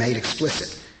spirit were made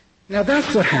explicit. Now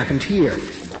that's what happened here.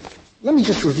 Let me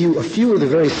just review a few of the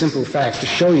very simple facts to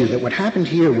show you that what happened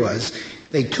here was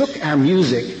they took our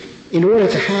music in order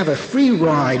to have a free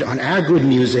ride on our good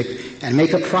music and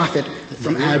make a profit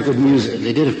from our good music.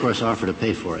 They did, of course, offer to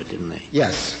pay for it, didn't they?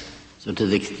 Yes. So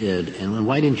and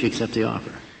why didn't you accept the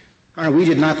offer? We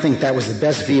did not think that was the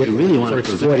best vehicle for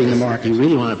exploiting the market. You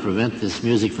really want to prevent this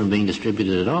music from being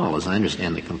distributed at all, as I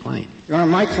understand the complaint. Your Honor,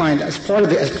 my client, as part of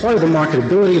the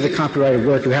marketability of the copyrighted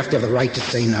work, you have to have the right to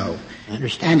say no. I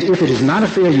understand. And if it is not a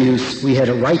fair use, we had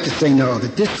a right to say no,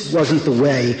 that this wasn't the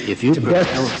way to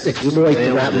best exploit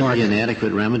the rap market. Would it be an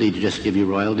adequate remedy to just give you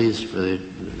royalties for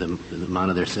the amount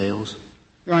of their sales?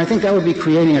 Your Honor, I think that would be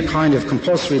creating a kind of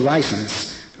compulsory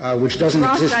license, which doesn't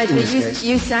exist in this case.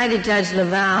 You cited Judge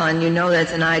Laval, and you know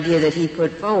that's an idea that he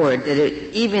put forward, that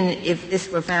even if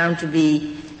this were found to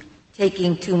be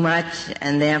taking too much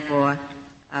and therefore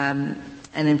an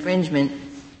infringement,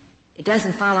 it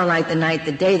doesn't follow like the night,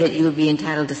 the day that you would be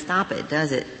entitled to stop it,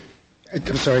 does it?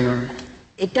 I'm sorry, Your Honor.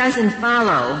 It doesn't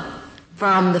follow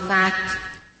from the fact,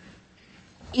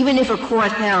 even if a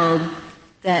court held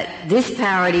that this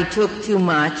parody took too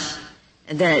much,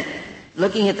 and that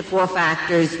looking at the four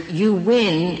factors, you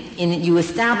win, you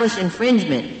establish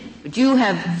infringement, but you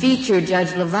have featured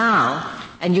Judge Laval,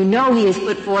 and you know he has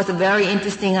put forth a very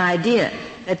interesting idea,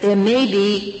 that there may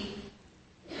be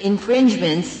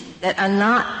infringements that are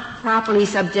not properly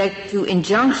subject to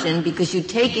injunction because you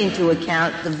take into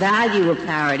account the value of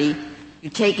parody, you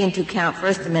take into account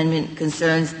First Amendment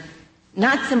concerns,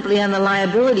 not simply on the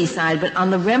liability side, but on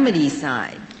the remedy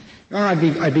side. Your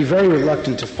Honor, I'd be very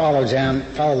reluctant to follow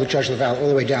Judge Laval all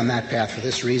the way down that path for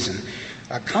this reason.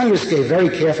 Congress gave very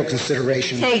careful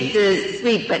consideration. Take the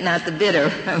sweet but not the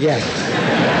bitter. Yes.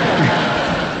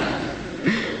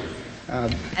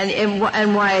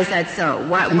 And why is that so?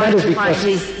 Why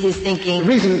he's thinking?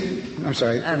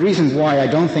 The reason why I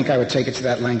don't think I would take it to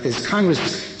that length is Congress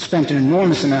spent an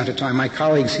enormous amount of time, my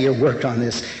colleagues here worked on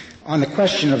this, on the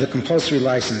question of the compulsory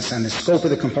license and the scope of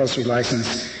the compulsory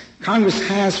license. Congress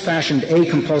has fashioned a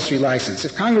compulsory license.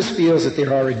 If Congress feels that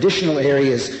there are additional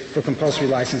areas for compulsory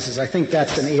licenses, I think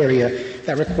that's an area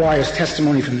that requires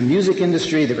testimony from the music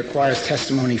industry, that requires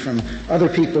testimony from other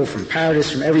people, from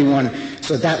parodists, from everyone,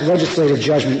 so that legislative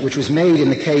judgment, which was made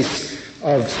in the case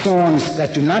of songs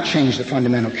that do not change the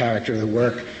fundamental character of the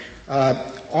work,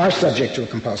 are subject to a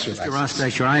compulsory license. Mr.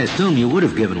 Rossbacher, I assume you would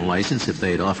have given a license if they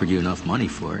had offered you enough money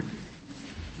for it.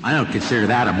 I don't consider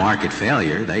that a market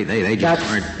failure. They just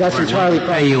weren't willing to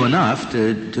pay you enough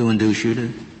to induce you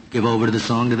to give over to the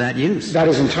song to that use. That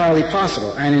is entirely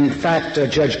possible. And in fact,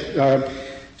 Justice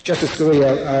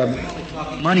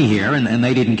Scalia... money here, and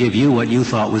they didn't give you what you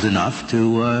thought was enough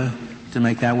to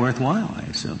make that worthwhile, I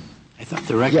assume. I thought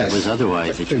the record was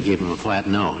otherwise, that you gave them a flat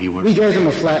no. We gave them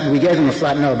a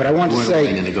flat no, but I want to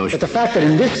say that the fact that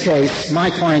in this case my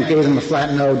client gave them a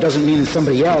flat no doesn't mean that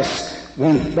somebody else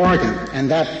won't bargain,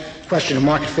 and that question of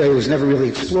market failure was never really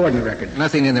explored in the record.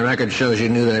 Nothing in the record shows you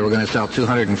knew that they were going to sell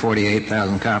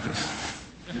 248,000 copies.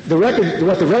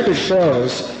 What the record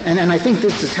shows, and I think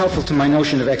this is helpful to my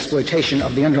notion of exploitation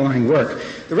of the underlying work,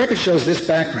 the record shows this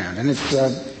background, and it's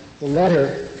the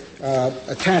letter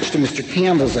attached to Mr.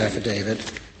 Campbell's affidavit,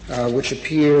 which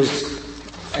appears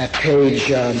at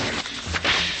page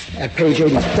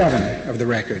 87 of the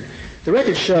record. The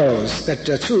record shows that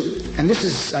and this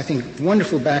is, I think,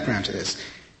 wonderful background to this.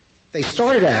 They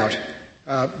started out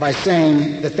by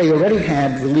saying that they already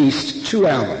had released 2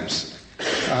 albums,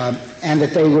 and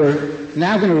that they were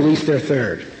now going to release their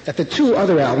third. That the 2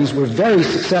 other albums were very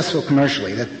successful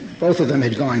commercially, that both of them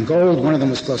had gone gold, one of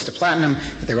them was close to platinum,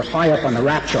 that they were high up on the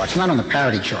rap charts, not on the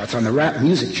parody charts, on the rap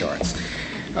music charts.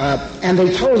 And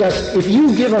they told us, if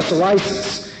you give us a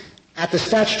license at the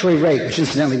statutory rate, which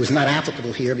incidentally was not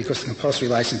applicable here because the compulsory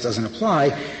license doesn't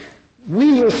apply,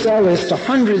 we will sell this to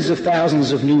hundreds of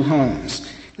thousands of new homes.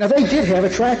 Now, they did have a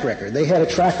track record. They had a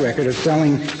track record of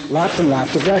selling lots and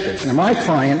lots of records. Now, my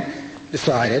client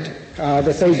decided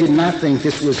that they did not think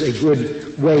this was a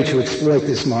good way to exploit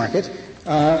this market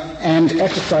and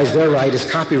exercised their right as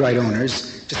copyright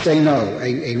owners to say no,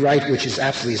 a right which is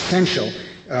absolutely essential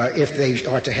if they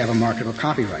are to have a marketable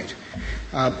copyright.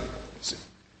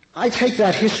 I take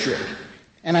that history,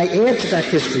 and I add to that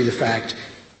history the fact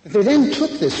that they then took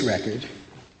this record,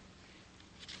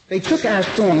 they took our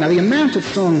song. Now, the amount of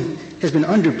song has been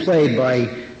underplayed by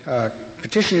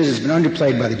petitioners, has been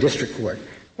underplayed by the district court.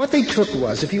 What they took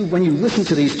was, when you listen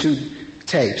to these 2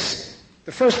 tapes,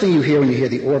 the first thing you hear when you hear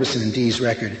the Orbison and Dees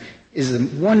record is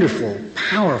the wonderful,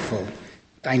 powerful,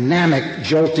 dynamic,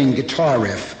 jolting guitar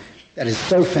riff that is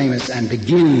so famous and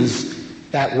begins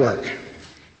that work.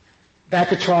 That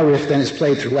guitar riff then is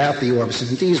played throughout the Orbison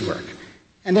and Dees work.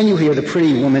 And then you hear the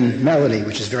Pretty Woman melody,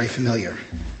 which is very familiar.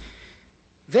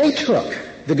 They took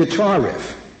the guitar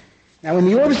riff. Now, in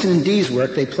the Orbison and Dees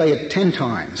work, they play it 10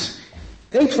 times.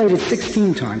 They played it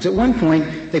 16 times. At one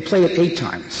point, they play it 8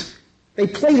 times. They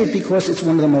played it because it's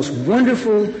one of the most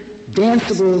wonderful,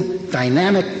 danceable,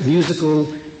 dynamic musical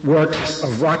works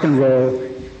of rock and roll.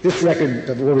 This record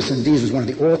of Orbison D's was one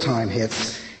of the all-time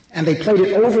hits, and they played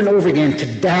it over and over again to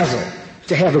dazzle,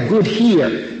 to have a good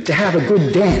hear, to have a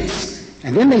good dance.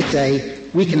 And then they say,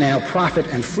 we can now profit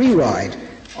and free ride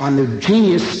on the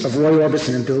genius of Roy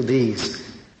Orbison and Bill Dees.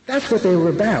 That's what they were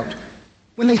about.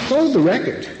 When they sold the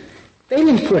record, they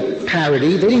didn't put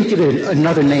parody, they didn't give it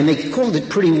another name, they called it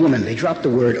Pretty Woman. They dropped the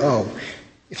word O.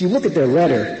 If you look at their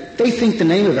letter, they think the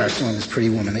name of our song is Pretty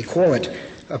Woman. They call it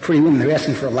Pretty Woman. They're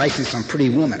asking for a license on Pretty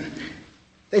Woman.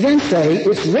 They then say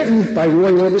it's written by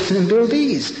Roy Orbison and Bill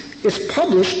Dees. It's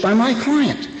published by my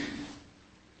client.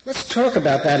 Let's talk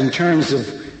about that in terms of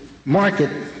market.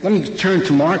 Let me turn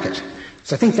to market.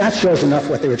 So I think that shows enough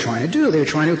what they were trying to do. They were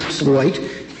trying to exploit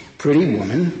Pretty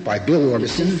Woman by Bill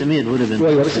Orbison. To me, it would have been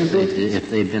Roy Orbison if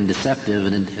they'd been deceptive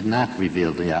and had not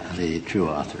revealed the true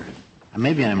author.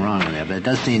 Maybe I'm wrong on that, but it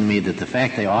does seem to me that the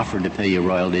fact they offered to pay you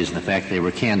royalties and the fact they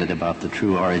were candid about the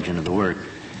true origin of the work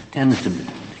tends to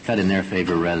cut in their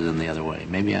favor rather than the other way.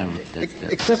 Maybe I'm...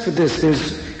 Except for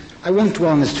this, I won't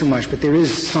dwell on this too much, but there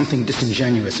is something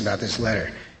disingenuous about this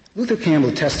letter. Luther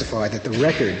Campbell testified that the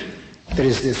record that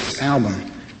is this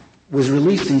album was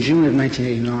released in June of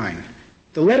 1989.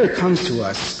 The letter comes to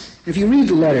us. If you read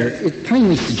the letter, it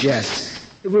plainly suggests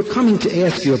that we're coming to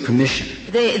ask your permission.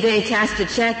 They attached a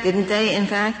check, didn't they, in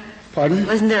fact? Pardon?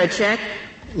 Wasn't there a check?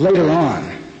 Later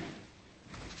on.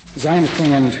 As I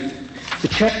understand, the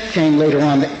check came later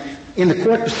on. In the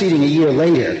court proceeding a year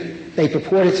later, they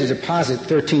purported to deposit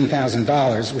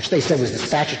 $13,000, which they said was the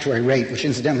statutory rate, which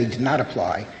incidentally did not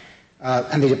apply,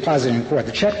 and they deposited in court.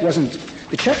 The check was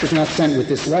not sent with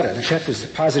this letter. The check was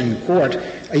deposited in court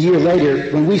a year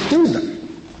later when we sued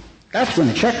them. That's when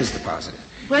the check was deposited.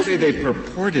 You say they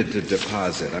purported to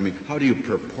deposit. I mean, how do you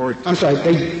purport? I'm sorry,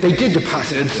 they did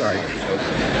deposit. I'm sorry.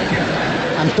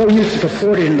 I'm so used to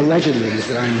purported and allegedly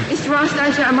that I'm... Mr.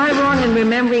 Rothstein, am I wrong in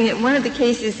remembering that one of the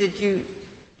cases that you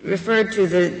referred to,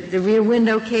 the Rear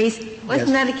Window case,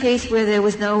 wasn't that a case where there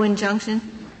was no injunction?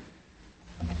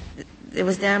 There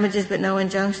was damages but no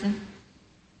injunction?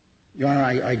 Your Honor,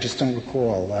 I just don't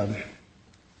recall.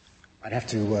 I'd have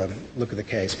to look at the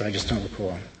case, but I just don't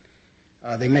recall.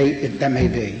 That may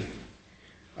be.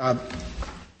 Your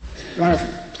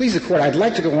Honor, please the Court, I'd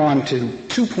like to go on to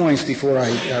 2 points before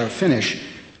I finish.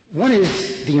 One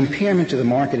is the impairment to the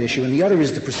market issue, and the other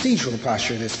is the procedural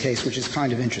posture of this case, which is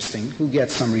kind of interesting. Who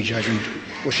gets summary judgment,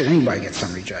 or should anybody get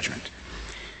summary judgment?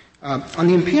 On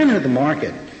the impairment of the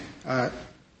market, the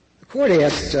Court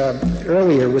asked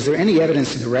earlier, was there any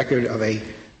evidence in the record of a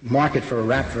market for a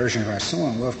rap version of our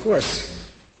song? Well, of course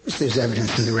there's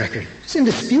evidence in the record. There's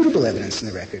indisputable evidence in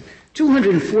the record.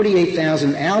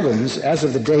 248,000 albums, as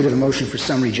of the date of the motion for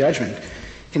summary judgment,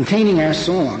 containing our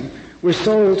song, were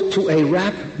sold to a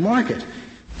rap market.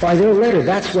 By their letter,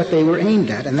 that's what they were aimed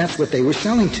at, and that's what they were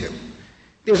selling to.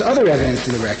 There's other evidence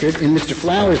in the record. In Mr.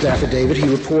 Flowers' affidavit, he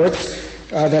reports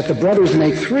that the Brothers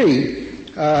Make Three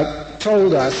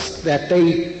told us that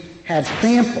they had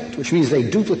sampled, which means they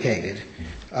duplicated,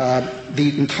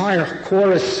 the entire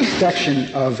chorus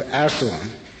section of our song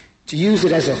to use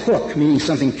it as a hook, meaning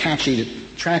something catchy to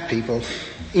attract people,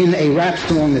 in a rap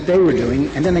song that they were doing,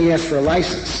 and then they asked for a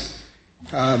license.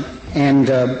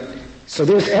 So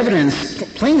there's evidence,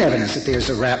 plain evidence, that there's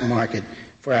a rap market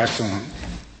for our song.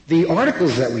 The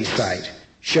articles that we cite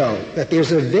show that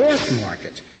there's a vast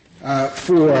market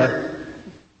for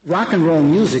rock and roll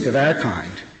music of our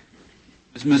kind.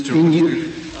 Mr.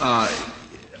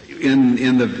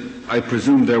 I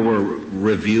presume there were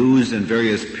reviews in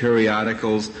various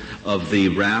periodicals of the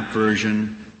rap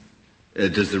version.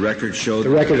 Does the record show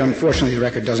that? Unfortunately, the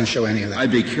record doesn't show any of that.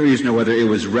 I'd be curious to know whether it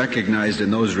was recognized in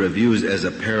those reviews as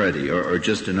a parody or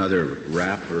just another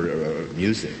rap or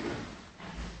music.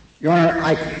 Your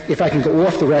Honor, if I can go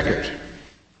off the record,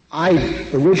 I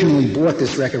originally bought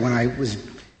this record when I was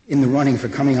in the running for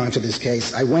coming onto this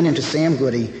case. I went into Sam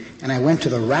Goody and I went to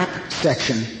the rap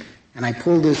section and I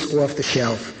pulled this off the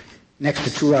shelf next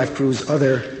to Two Live Crew's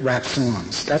other rap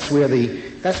songs. That's where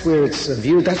it's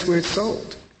viewed, that's where it's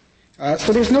sold.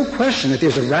 So there's no question that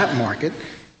there's a rap market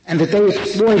and that they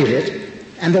exploited it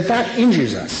and that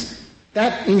injures us.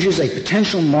 That injures a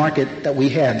potential market that we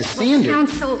have. The standard... Well,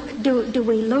 counsel, do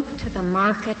we look to the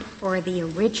market for the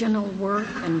original work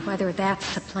and whether that's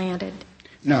supplanted?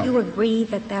 No. Do you agree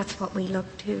that that's what we look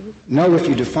to? No, if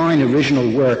you define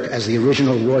original work as the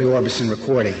original Roy Orbison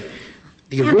recording.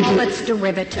 And all its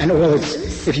derivatives. And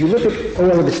if you look at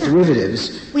all of its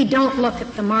derivatives... We don't look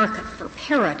at the market for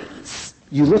parodies.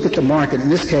 You look at the market, in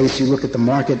this case, you look at the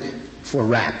market for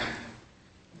rap.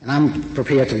 And I'm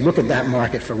prepared to look at that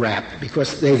market for rap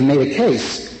because they've made a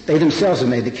case, they themselves have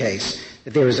made the case,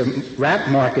 that there is a rap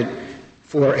market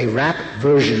for a rap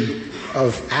version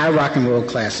of our rock and roll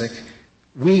classic.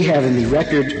 We have in the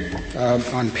record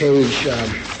on page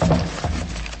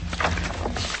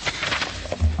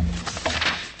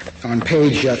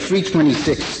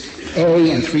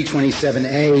 326A and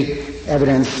 327A,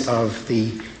 evidence of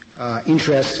the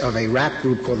interest of a rap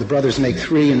group called the Brothers Make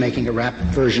Three in making a rap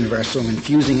version of our song,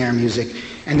 infusing our music.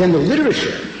 And then the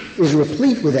literature is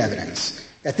replete with evidence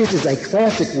that this is a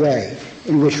classic way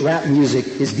in which rap music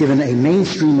is given a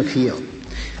mainstream appeal.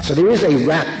 So there is a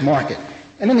rap market.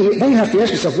 And then you have to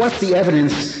ask yourself, what's the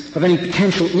evidence of any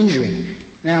potential injury?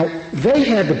 Now, they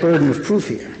had the burden of proof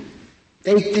here.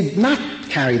 They did not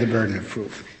carry the burden of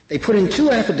proof. They put in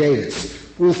two affidavits.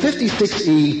 Rule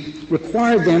 56E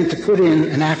required them to put in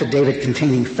an affidavit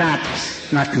containing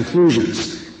facts, not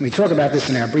conclusions. And we talk about this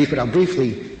in our brief, but I'll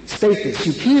briefly state this.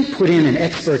 You can't put in an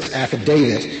expert's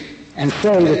affidavit and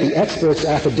say that the expert's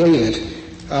affidavit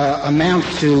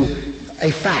amounts to a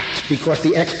fact because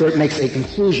the expert makes a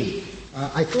conclusion.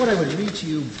 I thought I would read to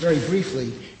you very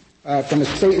briefly from a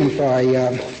statement by...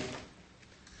 give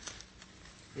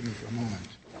me for a moment.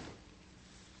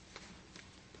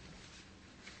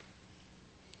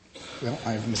 Well,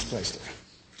 I have misplaced it.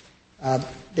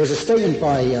 There's a statement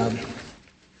by...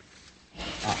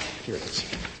 here it is.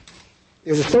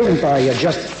 There's a statement by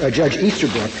Judge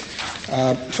Easterbrook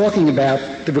talking about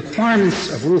the requirements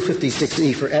of Rule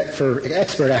 56E for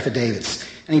expert affidavits.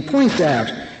 And he points out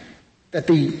that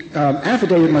the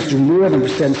affidavit must do more than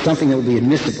present something that will be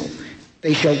admissible.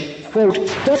 They shall, quote,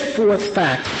 set forth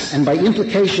facts, and by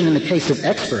implication in the case of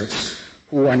experts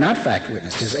who are not fact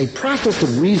witnesses, a process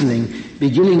of reasoning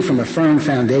beginning from a firm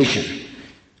foundation.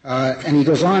 And he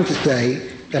goes on to say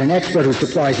that an expert who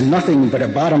supplies nothing but a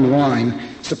bottom line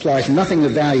supplies nothing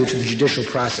of value to the judicial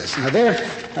process. Now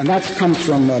that comes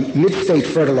from Mid-State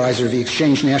Fertilizer of the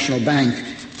Exchange National Bank,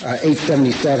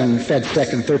 877 Fed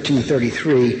 2nd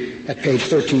 1333 at page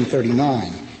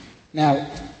 1339. Now,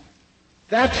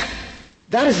 that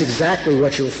is exactly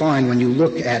what you'll find when you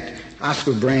look at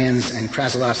Oscar Brand's and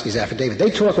Krasilovsky's affidavit.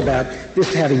 They talk about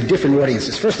this having different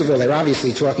audiences. First of all, they're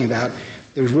obviously talking about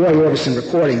the Roy Orbison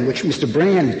recording, which Mr.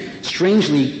 Brand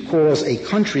strangely calls a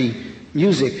country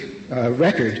music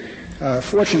record.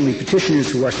 Fortunately,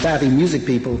 petitioners who are savvy music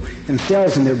people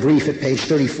themselves in their brief at page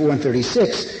 34 and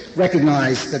 36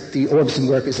 recognize that the Orbison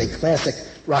work is a classic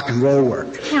rock and roll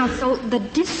work. Counsel, the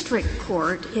district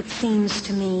court, it seems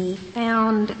to me,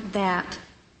 found that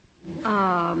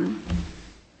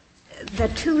the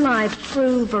Two Live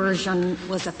Crew version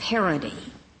was a parody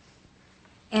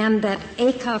and that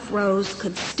Acuff-Rose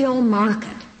could still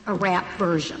market a rap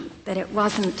version, that it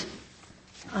wasn't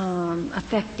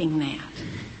affecting that.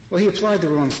 Well, he applied the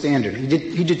wrong standard.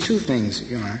 He did two things,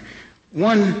 Your Honor.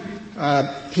 One,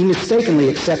 he mistakenly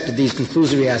accepted these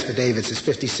conclusory affidavits as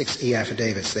 56E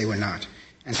affidavits. They were not.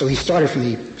 And so he started from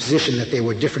the position that there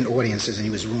were different audiences, and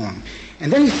he was wrong.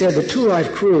 And then he said that Two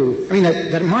Live Crew,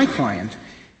 that my client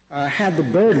had the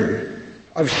burden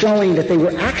of showing that they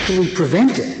were actually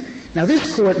prevented. Now,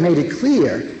 this court made it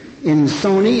clear in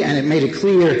Sony, and it made it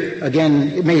clear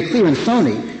in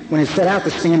Sony when it set out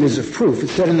the standards of proof. It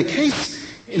said in the case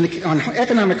on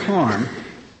economic harm,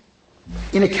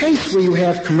 in a case where you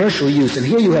have commercial use, and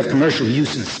here you have commercial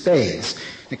use in spades,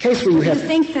 in a case where you have... Do you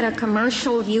think that a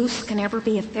commercial use can ever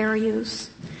be a fair use?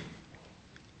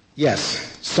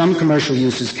 Yes, some commercial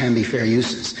uses can be fair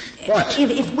uses. But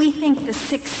if we think the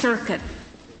Sixth Circuit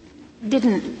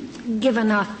didn't give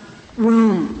enough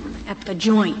room at the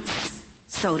joints,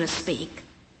 so to speak,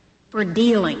 for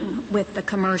dealing with the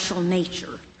commercial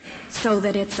nature, so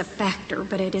that it's a factor,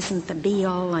 but it isn't the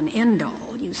be-all and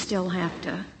end-all. You still have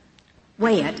to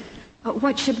weigh it.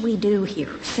 What should we do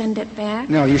here? Send it back?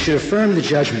 No, you should affirm the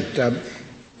judgment.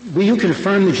 You can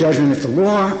affirm the judgment if the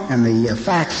law and the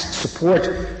facts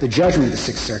support the judgment of the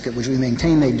Sixth Circuit, which we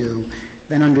maintain they do.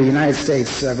 Then under United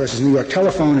States versus New York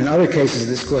Telephone and other cases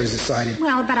this court has decided,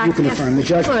 well, but you can affirm the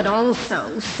judgment. I could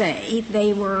also say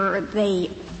they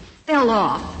fell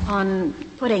off on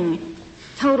putting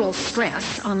total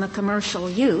stress on the commercial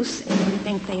use, and we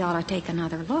think they ought to take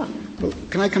another look. Well,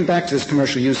 can I come back to this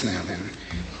commercial use now, then?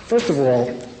 First of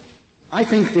all, I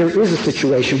think there is a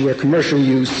situation where commercial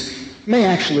use may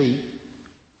actually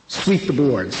sweep the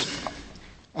boards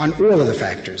on all of the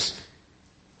factors.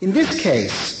 In this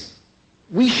case,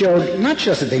 we showed not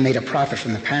just that they made a profit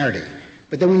from the parody,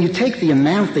 but that when you take the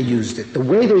amount they used it, the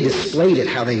way they displayed it,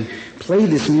 how they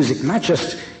played this music, not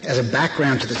just as a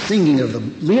background to the singing of the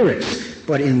lyrics,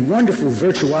 but in wonderful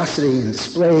virtuosity and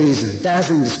displays and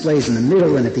dazzling displays in the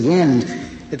middle and at the end,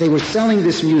 that they were selling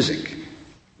this music,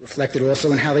 reflected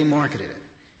also in how they marketed it.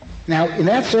 Now, in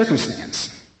that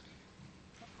circumstance,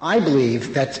 I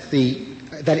believe that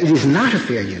it is not a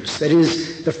fair use. That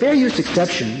is, the fair use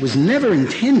exception was never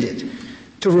intended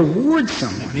to reward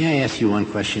someone. May I ask you one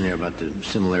question there about the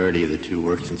similarity of the two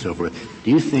works and so forth?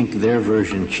 Do you think their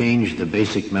version changed the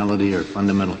basic melody or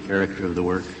fundamental character of the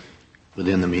work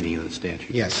within the meaning of the statute?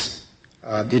 Yes.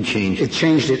 It did change it. It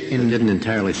changed it. It didn't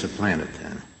entirely supplant it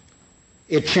then.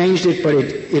 It changed it, but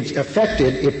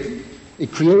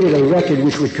it created a record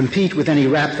which would compete with any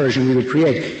rap version we would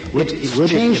create.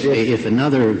 If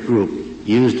another group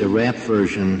used a rap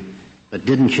version but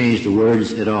didn't change the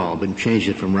words at all, but changed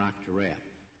it from rock to rap,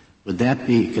 could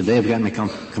they have gotten a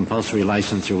compulsory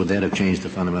license, or would that have changed the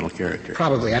fundamental character?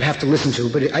 Probably. I'd have to listen to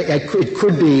it, but it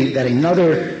could be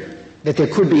that there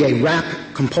could be a rap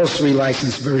compulsory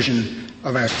license version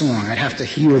of our song. I'd have to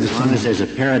hear the song. As long as there's a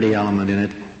parody element in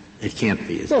it, it can't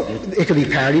be. It could be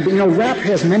parody, but rap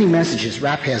has many messages.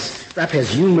 Rap has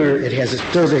humor. It has an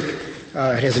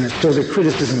acerbic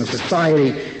criticism of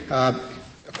society.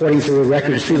 According to the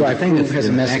record, the thing that's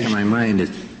in the back of my mind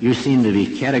is you seem to be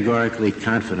categorically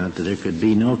confident that there could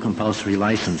be no compulsory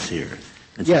license here.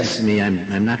 It seems to me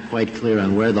I'm not quite clear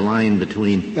on where the line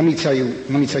between. Let me tell you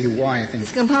why I think.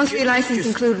 Does compulsory license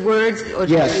include words or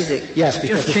music? Yes,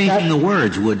 because just changing the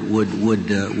words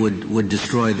would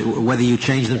destroy whether you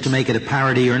change them to make it a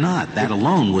parody or not. That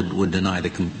alone would deny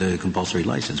the compulsory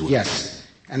license. Yes.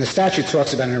 And the statute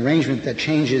talks about an arrangement that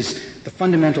changes the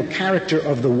fundamental character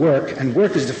of the work, and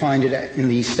work is defined in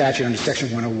the statute under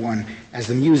Section 101 as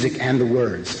the music and the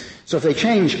words. So if they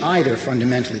change either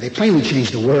fundamentally, they plainly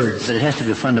change the words. But it has to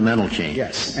be a fundamental change.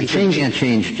 Yes. And you can't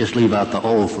change, just leave out the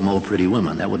O from Old Pretty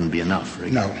Woman. That wouldn't be enough.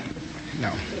 Right? No.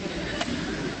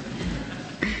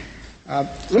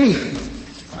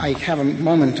 I have a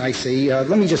moment, I see.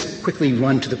 Let me just quickly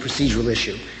run to the procedural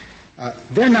issue.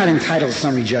 They're not entitled to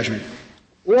summary judgment.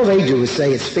 All they do is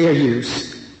say it's fair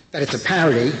use, that it's a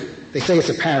parody. They say it's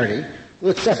a parody. We'll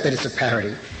accept that it's a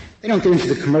parody. They don't get into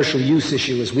the commercial use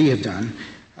issue as we have done.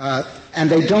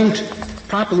 And they don't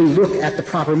properly look at the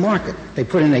proper market. They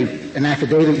put in an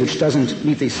affidavit which doesn't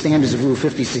meet the standards of Rule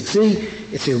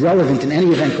 56E. It's irrelevant in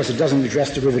any event because it doesn't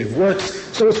address derivative works,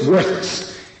 so it's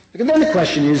worthless. But then the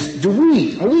question is, are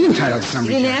we entitled to summary judgment?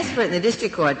 You didn't ask for it in the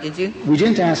district court, did you? We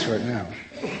didn't ask for it, no.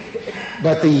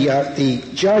 But the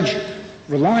judge,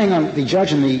 relying on the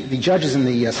judges in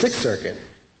the Sixth Circuit,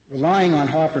 relying on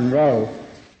Harper and Rowe,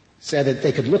 said that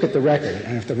they could look at the record,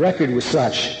 and if the record was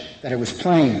such that it was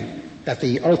plain that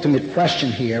the ultimate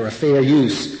question here, a fair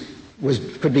use,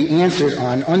 could be answered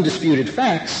on undisputed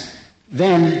facts,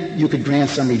 then you could grant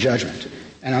summary judgment.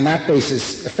 And on that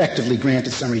basis, effectively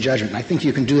granted summary judgment. And I think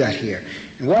you can do that here.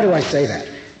 And why do I say that?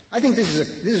 I think this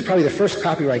is probably the first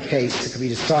copyright case that could be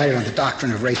decided on the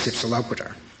doctrine of res ipsa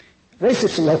loquitur. Res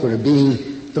ipsa loquitur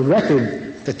being the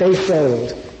record that they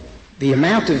sold, the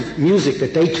amount of music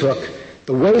that they took,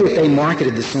 the way that they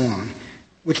marketed the song,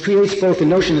 which creates both the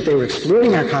notion that they were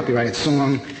exploiting our copyrighted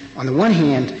song on the one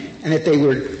hand, and that they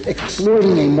were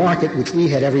exploiting a market which we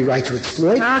had every right to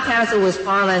exploit. Trial counsel was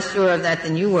far less sure of that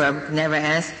than you were. Never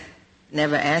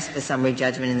asked for summary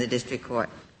judgment in the district court.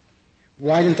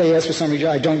 Why didn't they ask for summary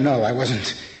judgment? I don't know. I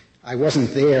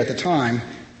wasn't there at the time.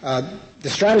 The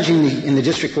strategy in the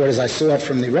district court, as I saw it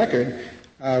from the record,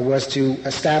 was to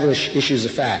establish issues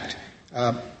of fact.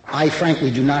 I frankly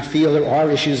do not feel there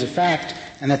are issues of fact,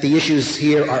 and that the issues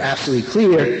here are absolutely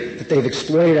clear, that they've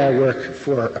exploited our work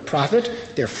for a profit,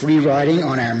 they're free riding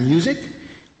on our music,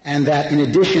 and that in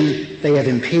addition they have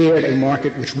impaired a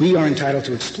market which we are entitled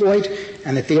to exploit,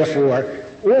 and that therefore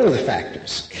all of the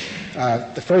factors,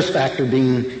 the first factor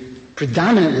being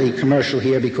predominantly commercial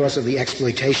here because of the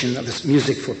exploitation of this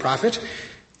music for profit,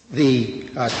 the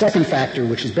second factor,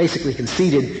 which is basically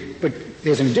conceded, but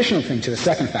there's an additional thing to the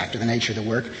second factor, the nature of the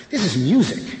work. This is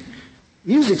music.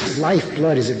 Music's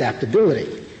lifeblood is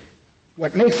adaptability.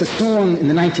 What makes a song in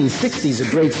the 1960s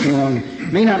a great song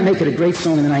may not make it a great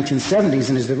song in the 1970s,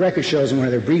 and as the record shows, in one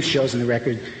of their brief shows in the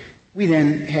record, we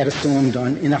then had a song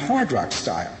done in a hard rock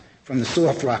style, from the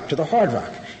soft rock to the hard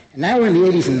rock. And now we're in the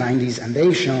 80s and 90s, and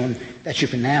they've shown that you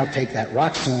can now take that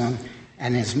rock song,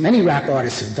 and as many rap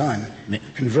artists have done,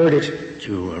 convert it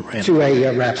to a rap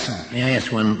song. May I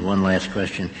ask one last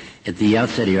question? At the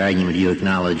outset of your argument, you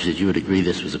acknowledged that you would agree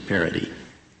this was a parody.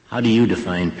 How do you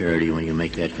define parody when you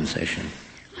make that concession?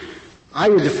 I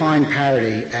would define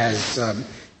parody as some of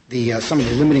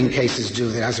the limiting cases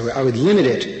do. That I would limit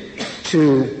it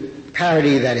to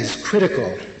parody that is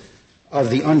critical of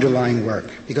the underlying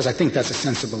work, because I think that's a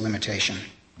sensible limitation.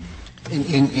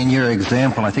 In your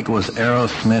example, I think it was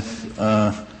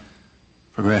Aerosmith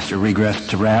progressed or regressed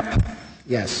to rap?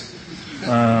 Yes.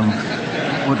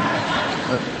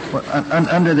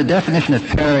 Under the definition of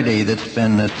parody that's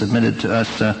been submitted to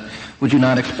us, would you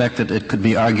not expect that it could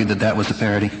be argued that that was a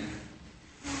parody?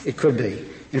 It could be.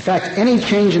 In fact, any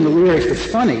change in the lyrics that's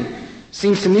funny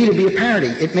seems to me to be a parody.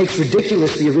 It makes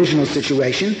ridiculous the original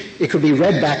situation. It could be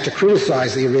read back to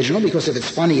criticize the original because if it's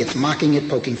funny, it's mocking it,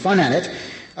 poking fun at it,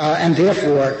 and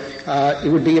therefore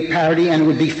it would be a parody and it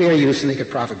would be fair use and they could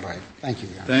profit by it. Thank you,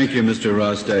 Your Honor. Thank you, Mr.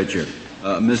 Rostacher.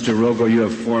 Mr. Rogo, you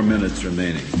have 4 minutes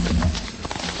remaining.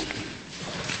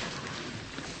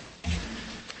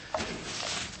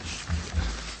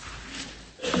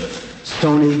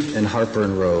 Sony and Harper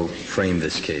and Row frame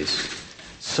this case.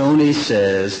 Sony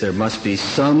says there must be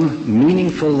some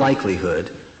meaningful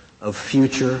likelihood of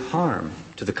future harm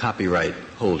to the copyright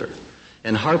holder.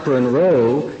 And Harper and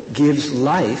Row gives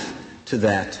life to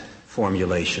that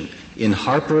formulation. In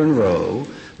Harper and Row,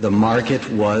 the market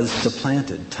was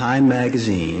supplanted. Time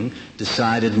magazine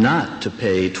decided not to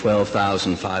pay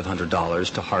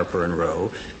 $12,500 to Harper and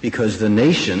Row because the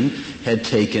Nation had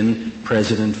taken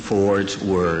President Ford's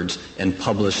words and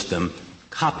published them,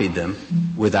 copied them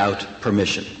without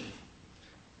permission.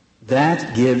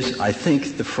 That gives, I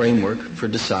think, the framework for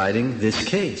deciding this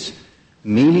case.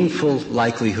 Meaningful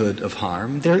likelihood of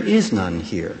harm, there is none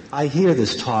here. I hear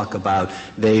this talk about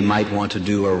they might want to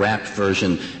do a rap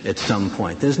version at some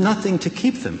point. There's nothing to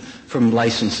keep them from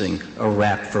licensing a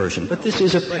rap version. But this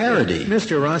is a parody.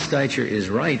 Mr. Rostacher is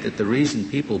right that the reason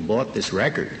people bought this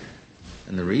record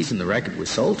and the reason the record was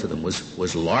sold to them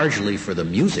was largely for the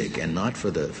music and not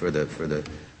for the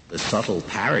subtle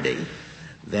parody.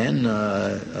 Then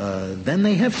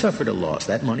they have suffered a loss.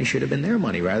 That money should have been their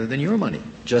money rather than your money.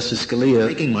 Justice Scalia,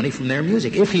 making money from their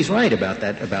music, if he's right about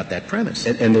that premise.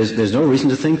 And there's no reason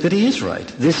to think that he is right.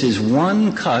 This is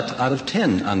 1 cut out of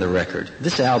 10 on the record.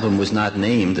 This album was not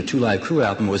named, the Two Live Crew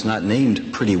album was not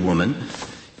named Pretty Woman.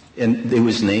 And it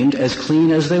was named As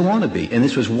Clean as They Want to Be. And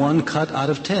this was 1 cut out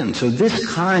of 10. So this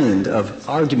kind of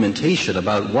argumentation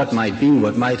about what might be,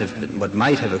 what might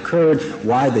have occurred,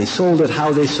 why they sold it,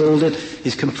 how they sold it,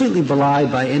 is completely belied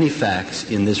by any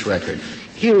facts in this record.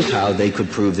 Here's how they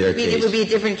could prove their case. It would be a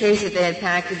different case if they had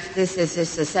packaged this as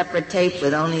just a separate tape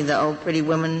with only the old Pretty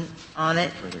Woman on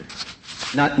it.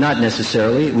 Not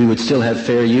necessarily. We would still have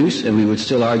fair use, and we would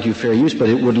still argue fair use, but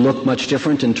it would look much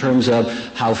different in terms of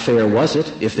how fair was it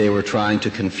if they were trying to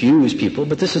confuse people.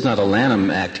 But this is not a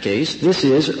Lanham Act case. This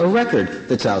is a record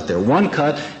that's out there. 1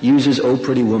 cut uses Oh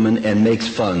Pretty Woman and makes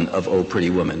fun of Oh Pretty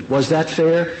Woman. Was that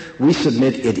fair? We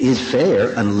submit it is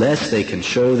fair unless they can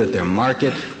show that their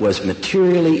market was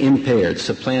materially impaired,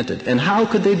 supplanted. And how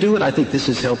could they do it? I think this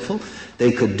is helpful.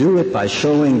 They could do it by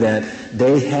showing that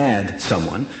they had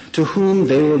someone to whom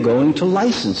they were going to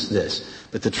license this.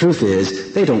 But the truth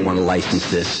is, they don't want to license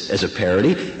this as a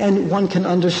parody, and one can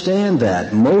understand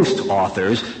that. Most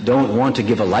authors don't want to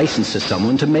give a license to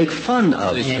someone to make fun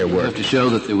of their work. You have to show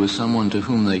that there was someone to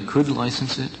whom they could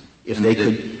license it? If they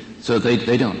could... So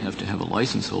they don't have to have a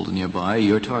license holder nearby.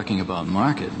 You're talking about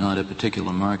market, not a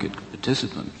particular market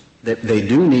participant. They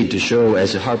do need to show,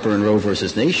 as Harper and Row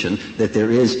versus Nation, that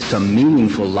there is some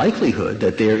meaningful likelihood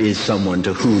that there is someone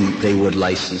to whom they would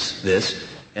license this,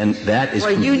 and that is...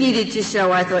 Well, you needed to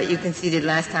show, I thought you conceded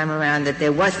last time around, that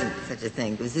there wasn't such a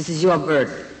thing, because this is your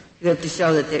burden. You have to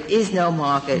show that there is no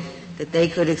market that they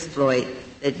could exploit,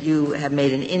 that you have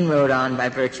made an inroad on by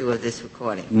virtue of this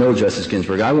recording. No, Justice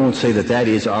Ginsburg, I won't say that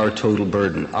is our total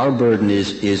burden. Our burden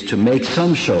is to make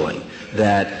some showing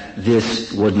that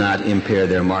this would not impair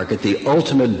their market. The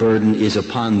ultimate burden is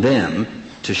upon them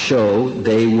to show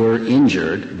they were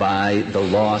injured by the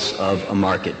loss of a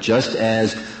market, just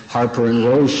as Harper and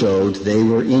Row showed they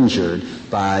were injured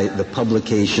by the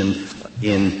publication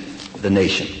in the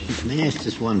Nation. May I ask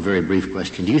just one very brief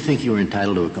question? Do you think you were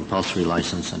entitled to a compulsory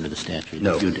license under the statute?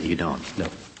 No. You don't? No.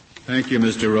 Thank you,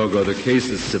 Mr. Rogo. The case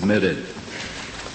is submitted.